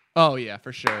 Oh yeah,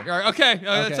 for sure. All right, okay,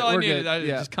 that's all I we're needed. good.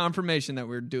 Yeah. Just confirmation that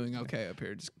we're doing okay up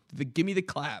here. Just give me the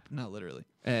clap, not literally.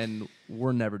 And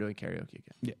we're never doing karaoke again.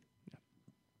 Yeah.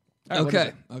 All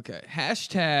right, Okay.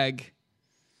 Hashtag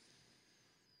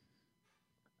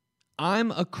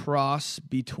I'm a cross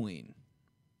between.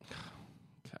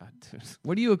 God, dude.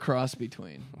 What are you a cross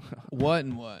between? What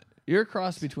and what? You're a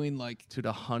cross between like Dude,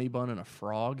 a honey bun and a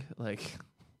frog? Like,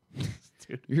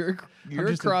 dude. You're a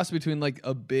just cross between like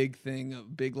a big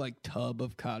like tub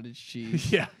of cottage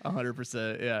cheese. Yeah,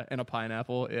 100%. Yeah, and a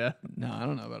pineapple. Yeah. No, I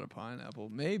don't know about a pineapple.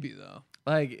 Maybe though.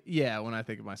 Like, yeah, when I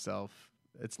think of myself,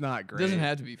 it's not It great. doesn't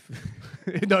have to be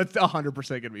food. No, it's 100%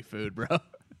 gonna be food, bro.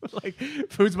 Like,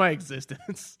 food's my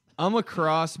existence. I'm a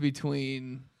cross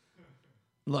between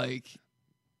like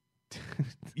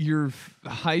your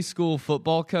high school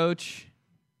football coach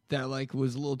that like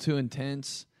was a little too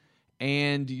intense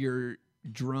and your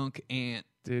drunk aunt,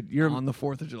 dude. You're on the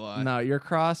 4th of July. No, you're a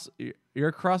cross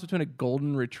between a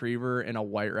golden retriever and a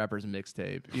White Rappers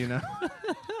mixtape. You know,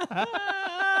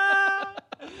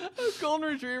 A golden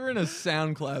retriever and a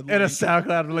SoundCloud link. and a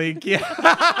SoundCloud link. Yeah,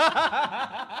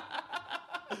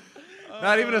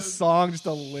 not even a song, just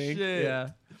a link. shit. Yeah.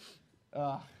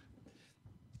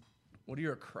 What are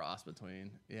you a cross between?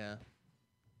 Yeah,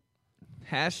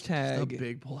 just a Hashtag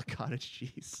big bowl of cottage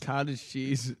cheese, cottage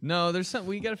cheese. No, there's something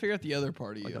we got to figure out the other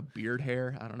part of like you. a beard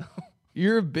hair. I don't know.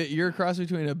 You're a cross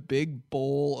between a big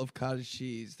bowl of cottage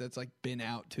cheese that's like been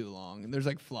out too long, and there's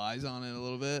like flies on it a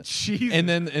little bit. Jesus. And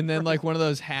then like one of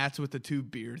those hats with the 2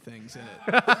 beer things in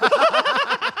it.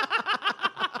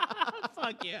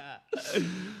 Fuck yeah.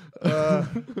 Yeah,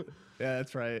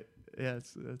 that's right. Yeah,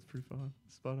 that's pretty fun.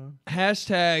 Spot on.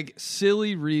 Hashtag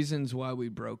silly reasons why we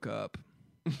broke up.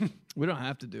 We don't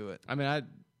have to do it. I mean,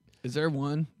 Is there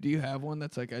one? Do you have one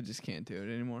that's like I just can't do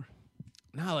it anymore?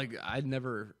 no, like we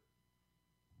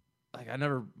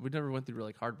never went through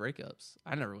like hard breakups.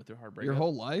 I never went through hard breakups. Your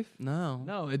whole life? No.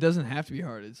 No, it doesn't have to be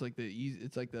hard. It's like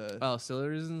the Oh, silly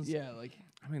reasons? yeah, like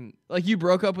I mean, like you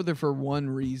broke up with her for one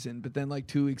reason, but then like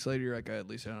 2 weeks later you're like, at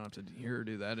least I don't have to hear her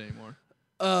do that anymore.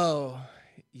 oh,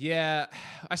 yeah.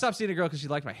 I stopped seeing a girl because she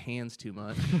liked my hands too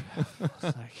much.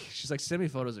 She's like, send me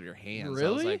photos of your hands. I was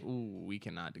Really? like, ooh, we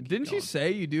cannot. Keep Didn't you going.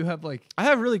 say you do have like I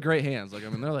have really great hands. Like, I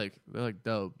mean, they're like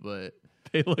dope, but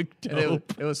they look and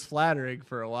it was flattering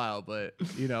for a while. But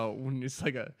you know, when it's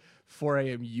like a 4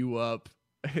 a.m. you up,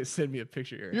 send me a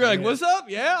picture. Of your You're like, hand. what's up?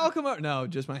 Yeah, I'll come out. No,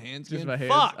 just my hands. Just again? my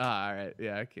hands. Fuck. Ah, all right.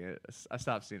 Yeah, I can't. I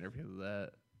stopped seeing her because of that.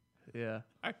 Yeah.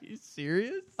 Are you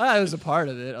serious? I was a part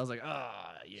of it. I was like,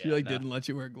 yeah. She like no. didn't let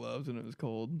you wear gloves when it was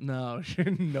cold. No,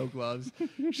 no gloves.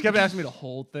 She kept asking me to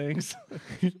hold things.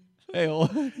 Hey,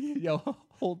 Yo,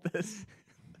 hold this.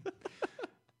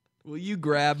 will you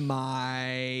grab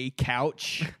my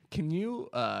couch? Can you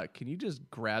just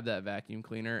grab that vacuum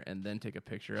cleaner and then take a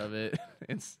picture of it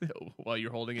and while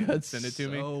you're holding it and send it to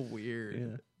me? So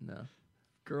weird. Yeah. No.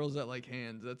 Girls that like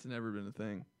hands. That's never been a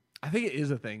thing. I think it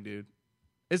is a thing, dude.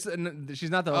 She's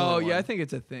not the only Oh one. yeah, I think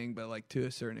it's a thing, but like to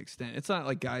a certain extent, it's not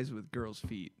like guys with girls'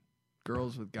 feet,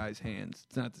 girls with guys' hands.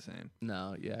 It's not the same.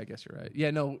 No, yeah, I guess you're right.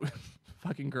 Yeah, no,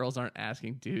 fucking girls aren't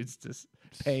asking dudes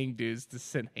paying dudes to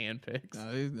send hand pics.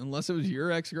 Unless it was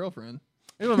your ex-girlfriend.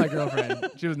 It was my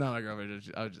girlfriend. She was not my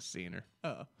girlfriend. I was just seeing her.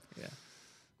 Oh,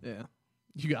 Yeah.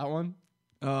 You got one?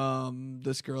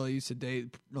 This girl I used to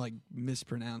date like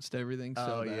mispronounced everything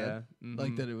so bad. yeah.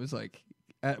 Like Mhm. that it was like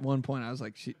at one point I was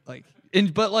like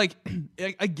but like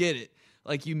I get it.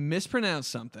 Like you mispronounce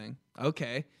something,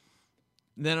 okay.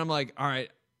 Then I'm like, all right,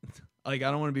 like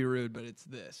I don't want to be rude, but it's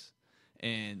this.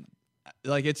 And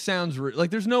like it sounds rude. Like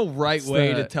there's no right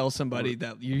way to tell somebody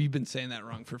that you've been saying that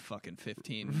wrong for fucking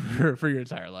 15 for your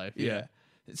entire life. Yeah.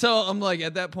 So I'm like,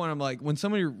 at that point, I'm like, when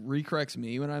somebody recorrects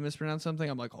me when I mispronounce something,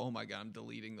 I'm like, oh my God, I'm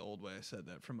deleting the old way I said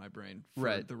that from my brain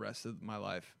for the rest of my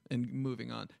life and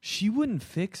moving on. She wouldn't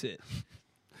fix it.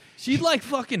 She'd like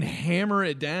fucking hammer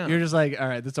it down. You're just like, all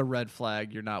right, that's a red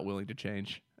flag. You're not willing to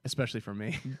change, especially for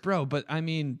me. Bro, but I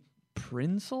mean,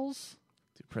 Princels?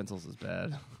 Dude, Princels is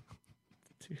bad.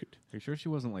 Dude. Are you sure she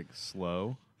wasn't like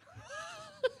slow?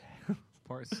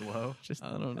 Part slow? Just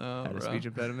I don't know. had a bro. speech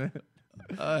impediment.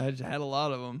 I had a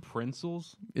lot of them.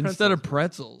 Princels? Instead of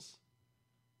pretzels.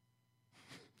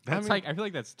 That's I feel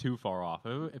like that's too far off.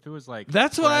 If it was like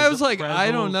that's what I was like.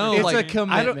 I don't know. It's like a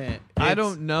commitment. I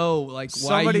don't know. Like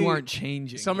why you aren't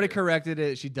changing. Somebody corrected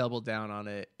it. She doubled down on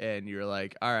it, and you're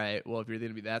like, all right. Well, if you're going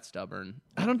to be that stubborn,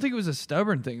 I don't think it was a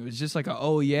stubborn thing. It was just like,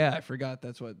 oh yeah, I forgot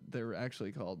that's what they were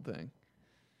actually called thing.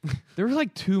 There were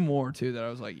like two more too that I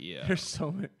was like, yeah. There's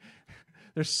so many.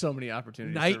 There's so many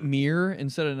opportunities. Nightmare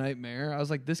instead of nightmare. I was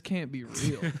like, this can't be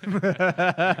real. Bro, you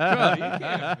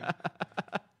can't.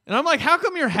 And I'm like, how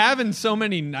come you're having so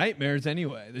many nightmares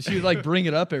anyway? That she would like bring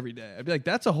it up every day. I'd be like,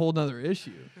 that's a whole nother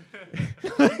issue.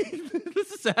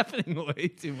 This is happening way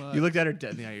too much. You looked at her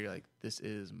dead in the eye. You're like, this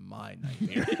is my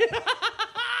nightmare.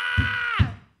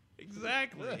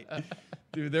 Exactly.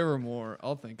 Dude, there were more.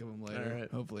 I'll think of them later. All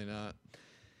right. Hopefully not.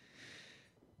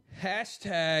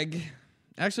 Hashtag.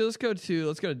 Actually, let's go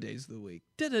to days of the week.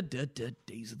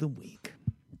 Days of the week.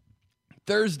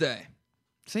 Thursday,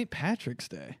 St. Patrick's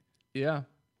Day. Yeah,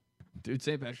 dude,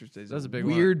 St. Patrick's Day is a big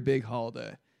weird big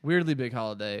holiday. Weirdly big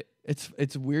holiday.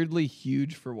 It's weirdly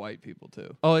huge for white people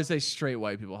too. Oh, it's a straight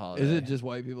white people holiday. Is it just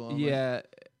white people only? Yeah.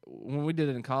 When we did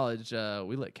it in college,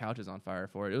 we lit couches on fire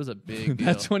for it. It was a big deal.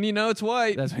 That's when you know it's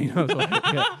white. That's when you know it's white.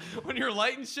 Yeah. When you're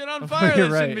lighting shit on fire, that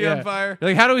shouldn't be on fire.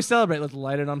 You're like, how do we celebrate? Let's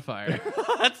light it on fire.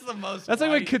 That's the most. That's like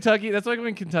when Kentucky. That's like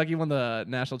when Kentucky won the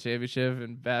national championship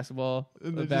in basketball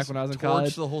back when I was in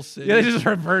college. The whole city. Yeah, they just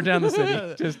burned down the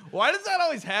city. Just why does that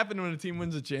always happen when a team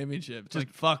wins a championship? It's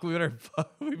like fuck, we better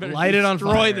light it on fire.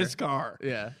 Destroy this car.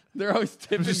 Yeah, they're always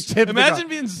tipping. Tip Imagine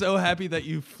being so happy that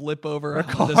you flip over a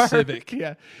Honda Civic.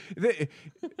 Yeah,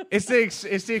 it's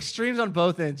the extremes on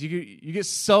both ends. You get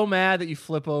so mad that you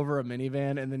flip over a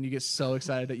minivan, and then you get so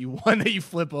excited that you won that you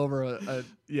flip over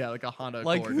like a Honda Accord.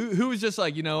 Like who was just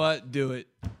like, you know what, do it.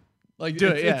 Like do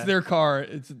it. It's their car.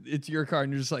 It's your car,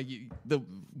 and you're just like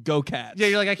go Cats. Yeah,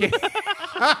 you're like I can't.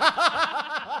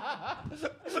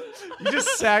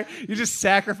 You just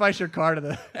sacrifice your car to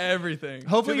the everything.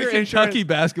 Hopefully to your the Kentucky insurance,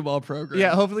 basketball program.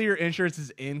 Yeah, hopefully your insurance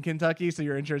is in Kentucky, so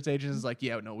your insurance agent is like,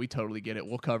 yeah, no, we totally get it.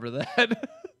 We'll cover that.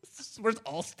 Where's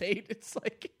Allstate? It's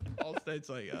like Allstate's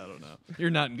like, I don't know.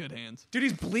 You're not in good hands, dude.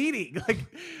 He's bleeding. Like,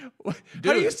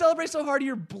 how do you celebrate so hard?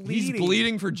 You're bleeding. He's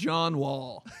bleeding for John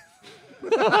Wall.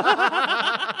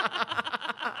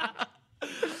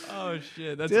 Oh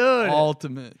shit, that's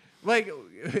ultimate. Like,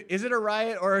 is it a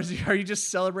riot or are you just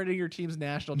celebrating your team's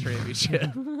national championship?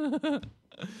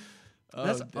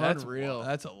 That's unreal.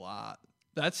 That's a lot.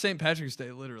 That's St. Patrick's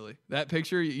Day, literally. That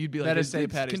picture, you'd be like, that is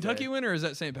St. Patrick's Kentucky Day. win or is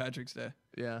that St. Patrick's Day?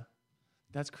 Yeah,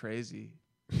 that's crazy.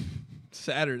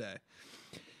 Saturday,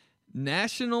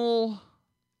 National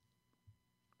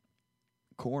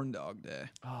Corn Dog Day.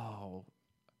 Oh,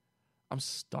 I'm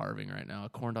starving right now. A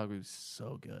corn dog would be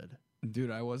so good.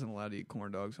 Dude, I wasn't allowed to eat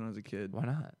corn dogs when I was a kid. Why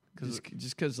not? Just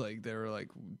because like they were like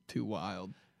too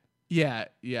wild. Yeah.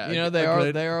 You know they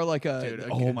are like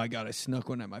oh my god, I snuck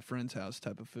one at my friend's house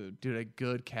type of food. Dude, a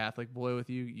good Catholic boy with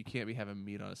you can't be having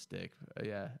meat on a stick.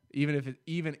 Yeah, even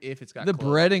if it's got the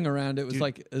clothes. breading around it was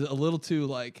like a little too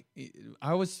like.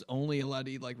 I was only allowed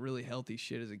to eat like really healthy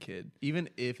shit as a kid, even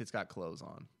if it's got clothes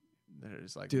on.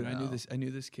 There's like, dude, no. I knew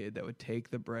this kid that would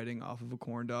take the breading off of a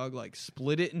corn dog, like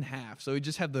split it in half. So he'd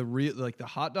just have the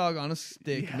hot dog on a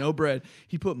stick, no bread.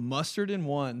 He put mustard in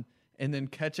one and then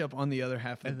ketchup on the other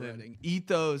half of the breading. Eat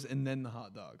those and then the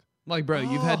hot dog. Like, bro,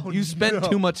 you spent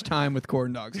too much time with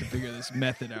corn dogs to figure this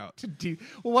method out.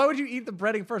 Well, why would you eat the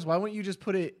breading first? Why wouldn't you just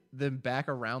put them back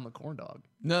around the corn dog?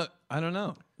 No, I don't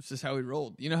know. It's just how we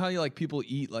rolled. You know how people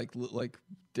eat like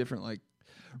different like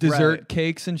dessert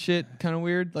cakes and shit, kind of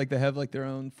weird. Like they have like their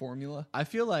own formula. I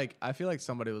feel like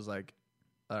somebody was like,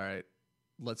 all right,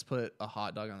 let's put a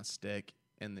hot dog on a stick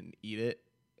and then eat it.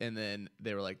 And then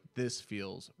they were like, "This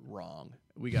feels wrong.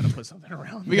 We got to put something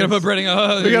around. We got to put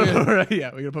breading. We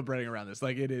got to put breading around this.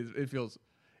 Like it is. It feels.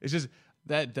 It's just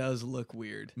that does look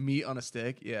weird. Meat on a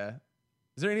stick. Yeah.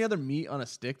 Is there any other meat on a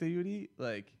stick that you would eat?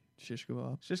 Like shish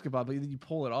kebab. Shish kebab, but you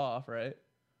pull it off, right?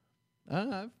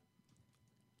 Yeah,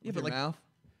 but like mouth.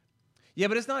 Yeah,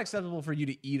 but it's not acceptable for you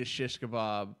to eat a shish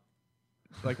kebab.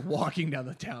 Like walking down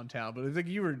the downtown, but it's like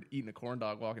you were eating a corn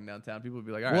dog walking downtown. People would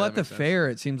be like, "All right." Well, at the fair,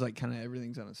 it seems like kind of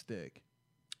everything's on a stick.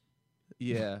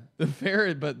 Yeah, the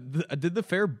fair, but did the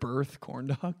fair birth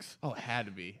corn dogs? Oh, it had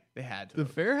to be. They had to. The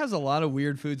fair has a lot of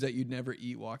weird foods that you'd never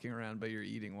eat walking around, but you're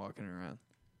eating walking around.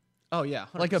 Oh yeah,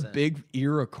 100%. Like a big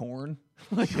ear of corn.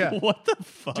 Like yeah. What the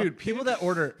fuck, dude? People that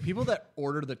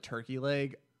order the turkey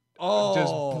leg. Oh,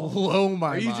 just blow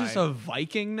my mind. Are you just a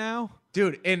Viking now?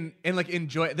 Dude, and like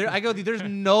enjoy. I go. There's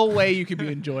no way you could be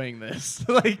enjoying this.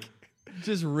 Like,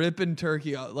 just ripping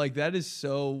turkey out. Like that is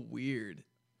so weird.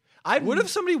 What if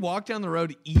somebody walked down the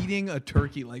road eating a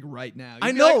turkey like right now?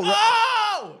 I know. Like,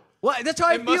 oh, well, that's how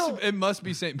I feel. It must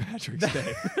be St. Patrick's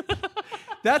Day.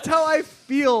 That's how I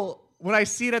feel when I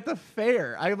see it at the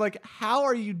fair. I'm like, how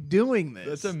are you doing this?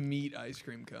 That's a meat ice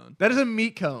cream cone. That is a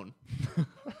meat cone.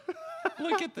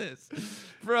 Look at this,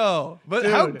 bro. But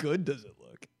dude, how good does it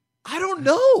look? I don't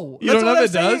know. You don't know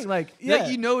if it does? Like, yeah,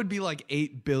 you know, it'd be like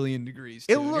 8 billion degrees.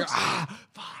 Too. It looks.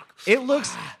 It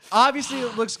looks obviously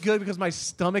it looks good because my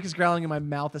stomach is growling and my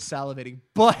mouth is salivating.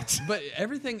 But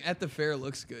everything at the fair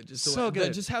looks good. Just so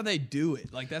good. Just how they do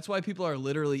it. Like that's why people are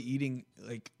literally eating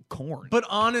like corn. But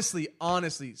honestly,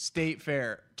 State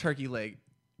Fair turkey leg,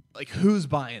 like who's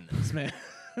buying this, man?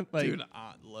 Like, dude,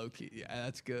 low key, yeah,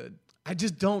 that's good. I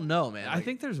just don't know, man. I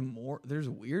think there's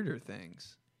weirder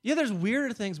things. Yeah, there's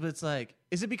weirder things, but it's like,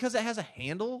 is it because it has a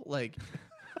handle? Like,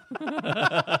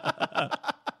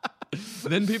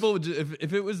 then people would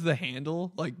if it was the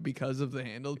handle, like because of the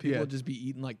handle, people would just be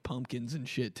eating like pumpkins and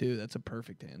shit too. That's a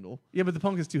perfect handle. Yeah, but the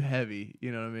pumpkin's too heavy.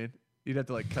 You know what I mean? You'd have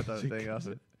to like cut that thing off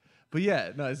it. But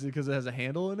yeah, no, is it because it has a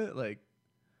handle in it? Like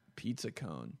pizza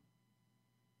cone.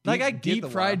 Like I deep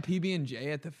fried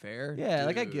PB&J at the fair. Yeah, dude.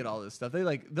 like I get all this stuff.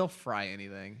 They'll fry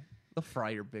anything. They'll fry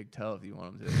your big toe if you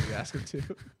want them to. If you ask them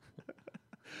to.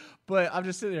 But I'm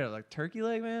just sitting there like turkey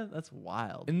leg, man. That's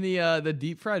wild. And the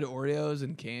deep fried Oreos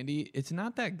and candy, it's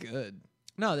not that good.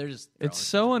 No, they're just. It's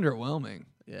so underwhelming.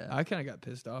 Yeah, I kind of got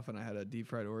pissed off when I had a deep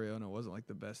fried Oreo and it wasn't like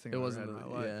the best thing. It wasn't in my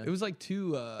life. Yeah. It was like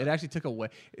too. It actually took away.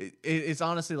 It's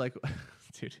honestly like,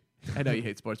 dude. I know you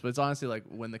hate sports, but it's honestly like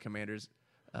when the Commanders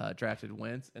drafted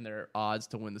Wentz and their odds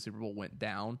to win the Super Bowl went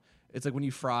down. It's like when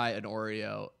you fry an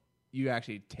Oreo, you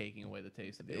actually taking away the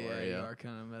taste of the Oreo. You are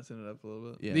kind of messing it up a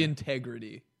little bit. Yeah. The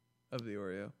integrity of the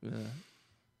Oreo. Yeah.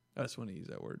 I just want to use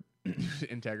that word.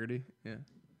 Integrity. Yeah.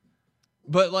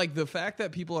 But like the fact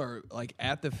that people are like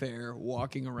at the fair,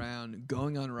 walking around,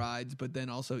 going on rides, but then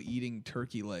also eating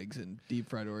turkey legs and deep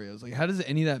fried Oreos. Like, how does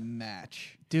any of that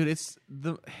match, dude?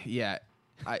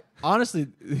 I honestly,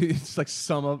 it's like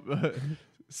some of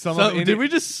did we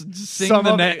just sing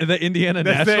the Indiana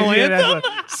national anthem?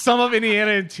 Some of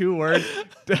Indiana in 2 words.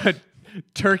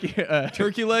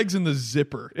 Turkey legs and the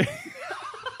zipper.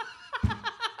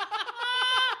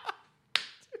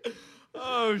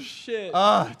 Oh shit!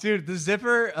 Dude, the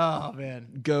zipper. Oh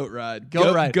man, goat ride,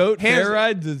 goat fair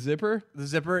ride. The zipper,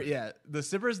 yeah, the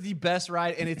zipper is the best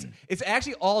ride, and it's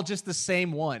actually all just the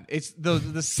same one. It's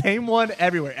the same one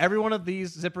everywhere. Every one of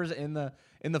these zippers in the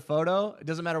photo, it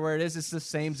doesn't matter where it is. It's the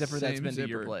same zipper that's been to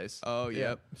your place. Oh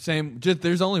yeah, same. Just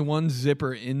there's only one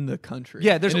zipper in the country.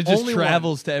 Yeah, there's and it only just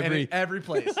travels one, to every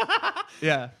place.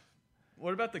 Yeah.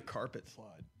 What about the carpet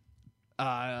slide?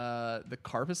 The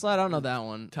carpet slide. I don't know that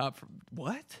one.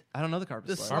 What? I don't know the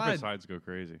carpet slide. Carpet slides go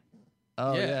crazy.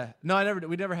 Oh yeah. No,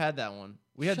 we never had that one.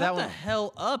 We had that one. Shut the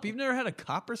hell up! You've never had a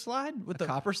copper slide with the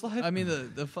copper slide? I mean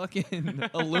the fucking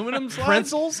aluminum slide.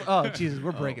 Pretzels? Oh Jesus,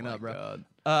 we're breaking up, bro.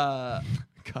 God.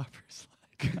 Copper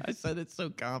slide. I said it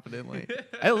so confidently.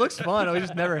 It looks fun. We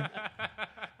just never.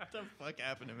 What the fuck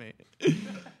happened to me?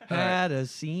 Had a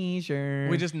seizure.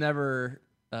 We just never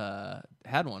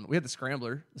had one. We had the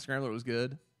Scrambler. The Scrambler was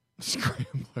good.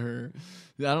 Scrambler.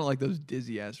 I don't like those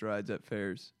dizzy ass rides at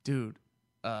fairs, dude.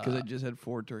 Because I just had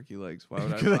 4 turkey legs. Why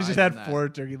would I? Because I just had ride 4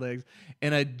 turkey legs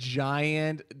and a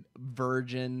giant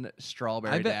virgin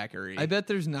strawberry daiquiri. I bet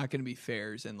there's not going to be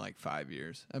fairs in like 5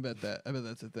 years. I bet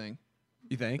that's a thing.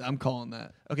 You think? I'm calling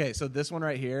that. Okay, so this one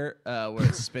right here, where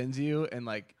it spins you and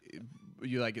like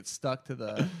you like get stuck to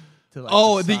the the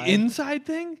side. inside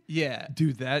thing? Yeah,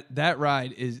 dude, that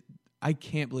ride is. I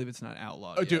can't believe it's not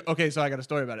outlawed. Oh, dude. Okay, so I got a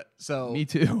story about it. So me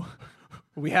too.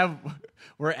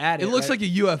 We're at it. It looks right? like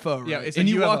a UFO, right? Yeah, it's and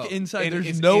a you UFO. walk inside. And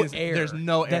There's no air. There's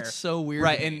no air. That's so weird,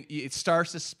 right? to And me. it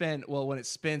starts to spin. Well, when it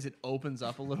spins, it opens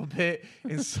up a little bit,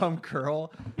 and some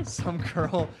girl,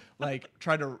 like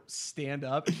tried to stand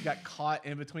up, and she got caught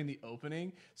in between the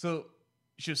opening, so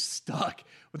she was stuck.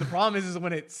 But the problem is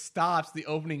when it stops, the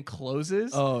opening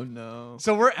closes. Oh no!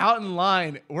 So we're out in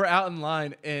line,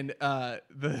 and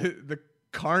the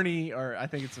Carney, or I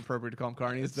think it's appropriate to call him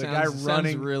Carney, is the guy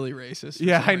running. Sounds really racist. for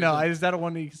Yeah, some I know. reason. Is that a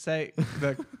one you say?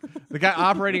 The guy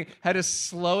operating had to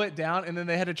slow it down, and then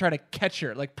they had to try to catch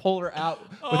her, like pull her out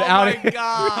without my it.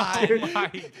 God.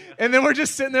 Dude. And then we're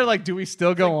just sitting there like, do we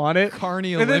still go on it?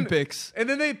 Carney And then- Olympics. And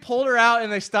then they pulled her out,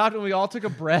 and they stopped, and we all took a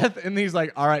breath, and he's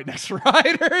like, all right, next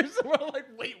riders. We're like,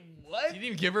 wait, what? You didn't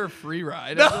even give her a free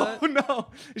ride. after No, that? no.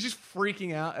 It's just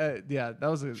freaking out. Yeah, that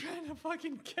was a... Trying to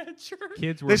fucking catch her.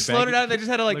 Kids were They slowed it begging- down. They just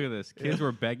had to like... Look at this. Kids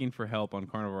were begging for help on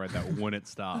Carnival Ride that wouldn't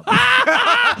stop.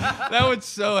 That would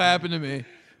so happen to me.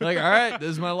 Like, all right, this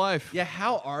is my life. Yeah,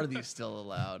 how are these still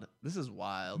allowed? This is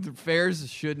wild. The fairs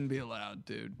shouldn't be allowed,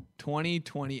 dude.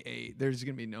 2028, there's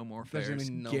gonna be no more There's fairs.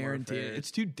 gonna be no more Guaranteed. fairs. It's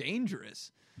too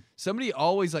dangerous. Somebody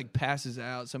always like passes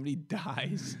out. Somebody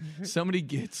dies. Somebody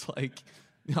gets like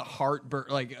a heartburn,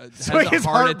 like has a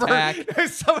heart attack.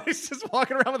 Somebody's just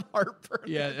walking around with heartburn.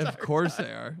 Yeah, of course they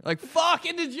are. Like, fuck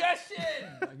indigestion.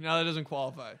 Like, no, that doesn't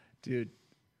qualify. Dude.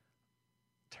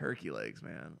 Turkey legs,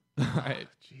 man. All right,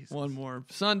 Jesus. one more.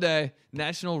 Sunday,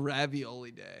 National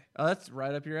Ravioli Day. Oh, that's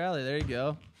right up your alley. There you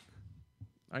go.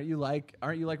 Aren't you like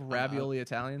ravioli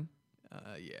Italian?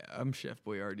 Yeah, I'm Chef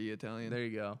Boyardee Italian. There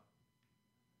you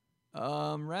go.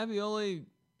 Ravioli.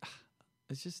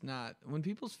 It's just not. When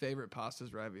people's favorite pasta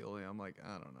is ravioli, I'm like,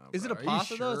 I don't know. Is it a bro. Are you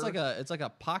pasta though? It's sure? like a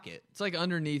pocket. It's like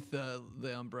underneath the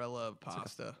umbrella of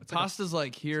pasta. Pasta's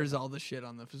like here's all the shit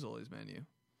on the Fazoli's menu.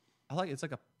 I like it's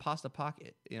like a pasta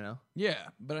pocket, you know? Yeah,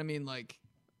 but I mean, like,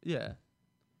 Yeah.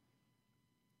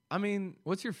 I mean,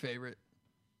 what's your favorite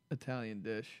Italian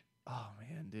dish? oh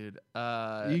man, dude.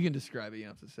 You can describe it. You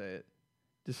don't have to say it.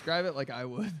 Describe it like I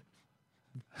would.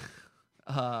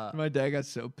 My dad got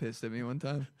so pissed at me one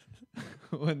time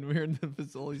when we were in the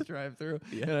Fazoli's drive-through,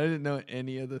 Yeah. and I didn't know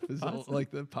any of the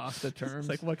the pasta terms. It's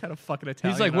like, what kind of fucking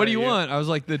Italian? He's like, "What do you are want?" I was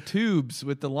like, "The tubes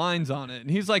with the lines on it," and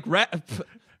he's like,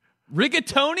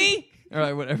 "Rigatoni." Or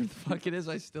like, whatever the fuck it is,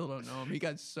 I still don't know him. He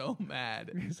got so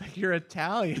mad. He's like, you're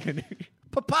Italian.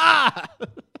 Papa!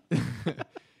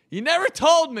 You never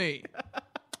told me.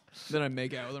 Then I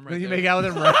make out with him right You there. make out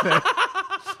with him right there.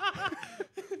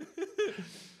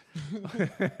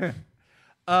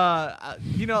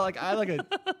 You know, like I'm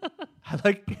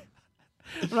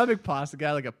not a big pasta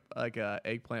guy. Like a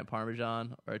eggplant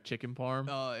parmesan or a chicken parm.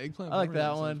 Oh, eggplant. I like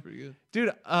that parmesan sounds one. Pretty good.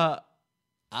 Dude,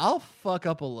 I'll fuck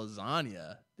up a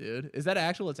lasagna, dude. Is that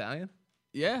actual Italian?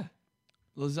 Yeah.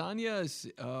 Lasagna is,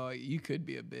 you could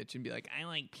be a bitch and be like, I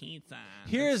like pizza.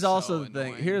 Here's That's also so the thing.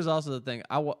 annoying. Here's also the thing.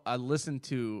 I listened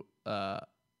to a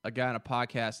guy on a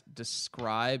podcast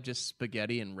describe just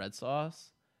spaghetti and red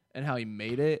sauce and how he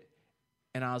made it,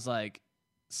 and I was like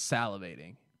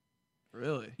salivating.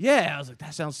 Really? Yeah, I was like,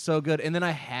 that sounds so good. And then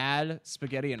I had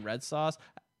spaghetti and red sauce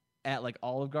at like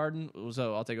Olive Garden,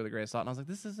 so I'll take it with a grain of salt. And I was like,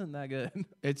 this isn't that good.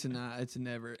 It's not. It's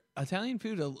never. Italian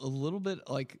food a little bit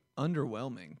like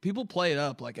underwhelming. People play it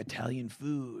up like Italian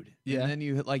food. Yeah. And then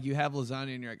you have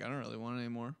lasagna and you're like, I don't really want it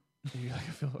anymore. You're like,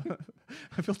 I feel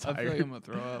tired. I feel like I'm gonna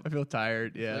throw up. I feel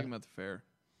tired. I feel Yeah, like I'm at the fair.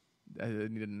 I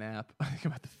need a nap. I think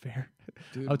I'm at the fair.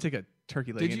 Dude, I'll take a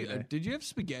turkey leg. Did you have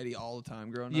spaghetti all the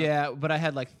time growing up? Yeah, but I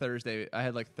had like Thursday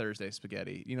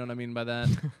spaghetti. You know what I mean by that?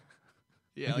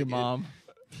 Yeah. Like your mom.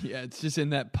 Yeah, it's just in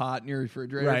that pot in your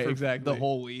refrigerator Right, for exactly. the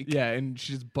whole week. Yeah, and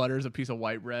she just butters a piece of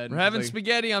white bread. We're and having she's like,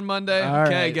 spaghetti on Monday. All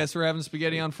Okay, right. guess we're having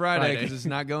spaghetti on Friday because it's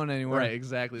not going anywhere. Right,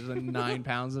 exactly. There's like 9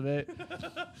 pounds of it.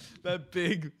 That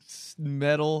big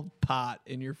metal pot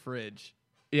in your fridge.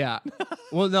 Yeah.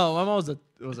 Well, no, my mom was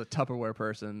a Tupperware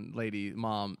person, lady,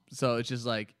 mom. So it's just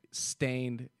like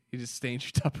stained. You just stained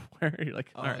your Tupperware. You're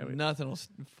like, all right. Wait. Nothing will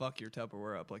fuck your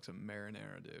Tupperware up like some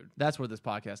marinara, dude. That's where this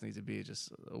podcast needs to be. Just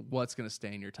what's going to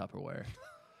stain your Tupperware?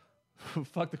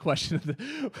 Fuck the question of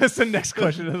the. What's the next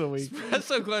question of the week? That's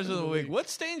the question of the week. What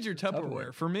stains your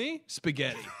Tupperware? For me,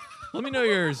 spaghetti. Let me know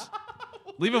yours.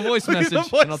 Leave a voice message,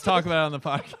 and I'll talk about it on the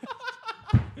podcast.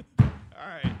 All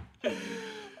right.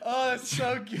 Oh, that's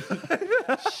so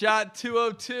good. Shot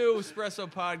 202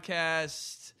 Espresso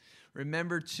Podcast.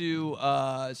 Remember to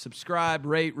subscribe,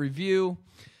 rate, review,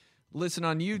 listen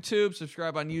on YouTube,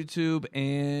 subscribe on YouTube,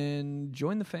 and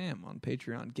join the fam on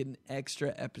Patreon. Get an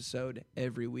extra episode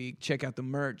every week. Check out the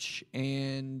merch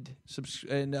and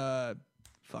I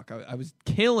was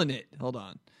killing it. Hold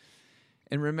on.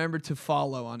 And remember to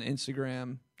follow on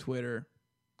Instagram, Twitter,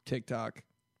 TikTok,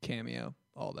 Cameo,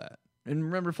 all that. And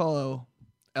remember to follow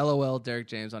LOL Derek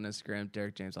James on Instagram,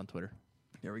 Derek James on Twitter.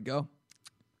 There we go.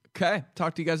 Okay.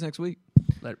 Talk to you guys next week.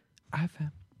 Later.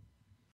 IFM.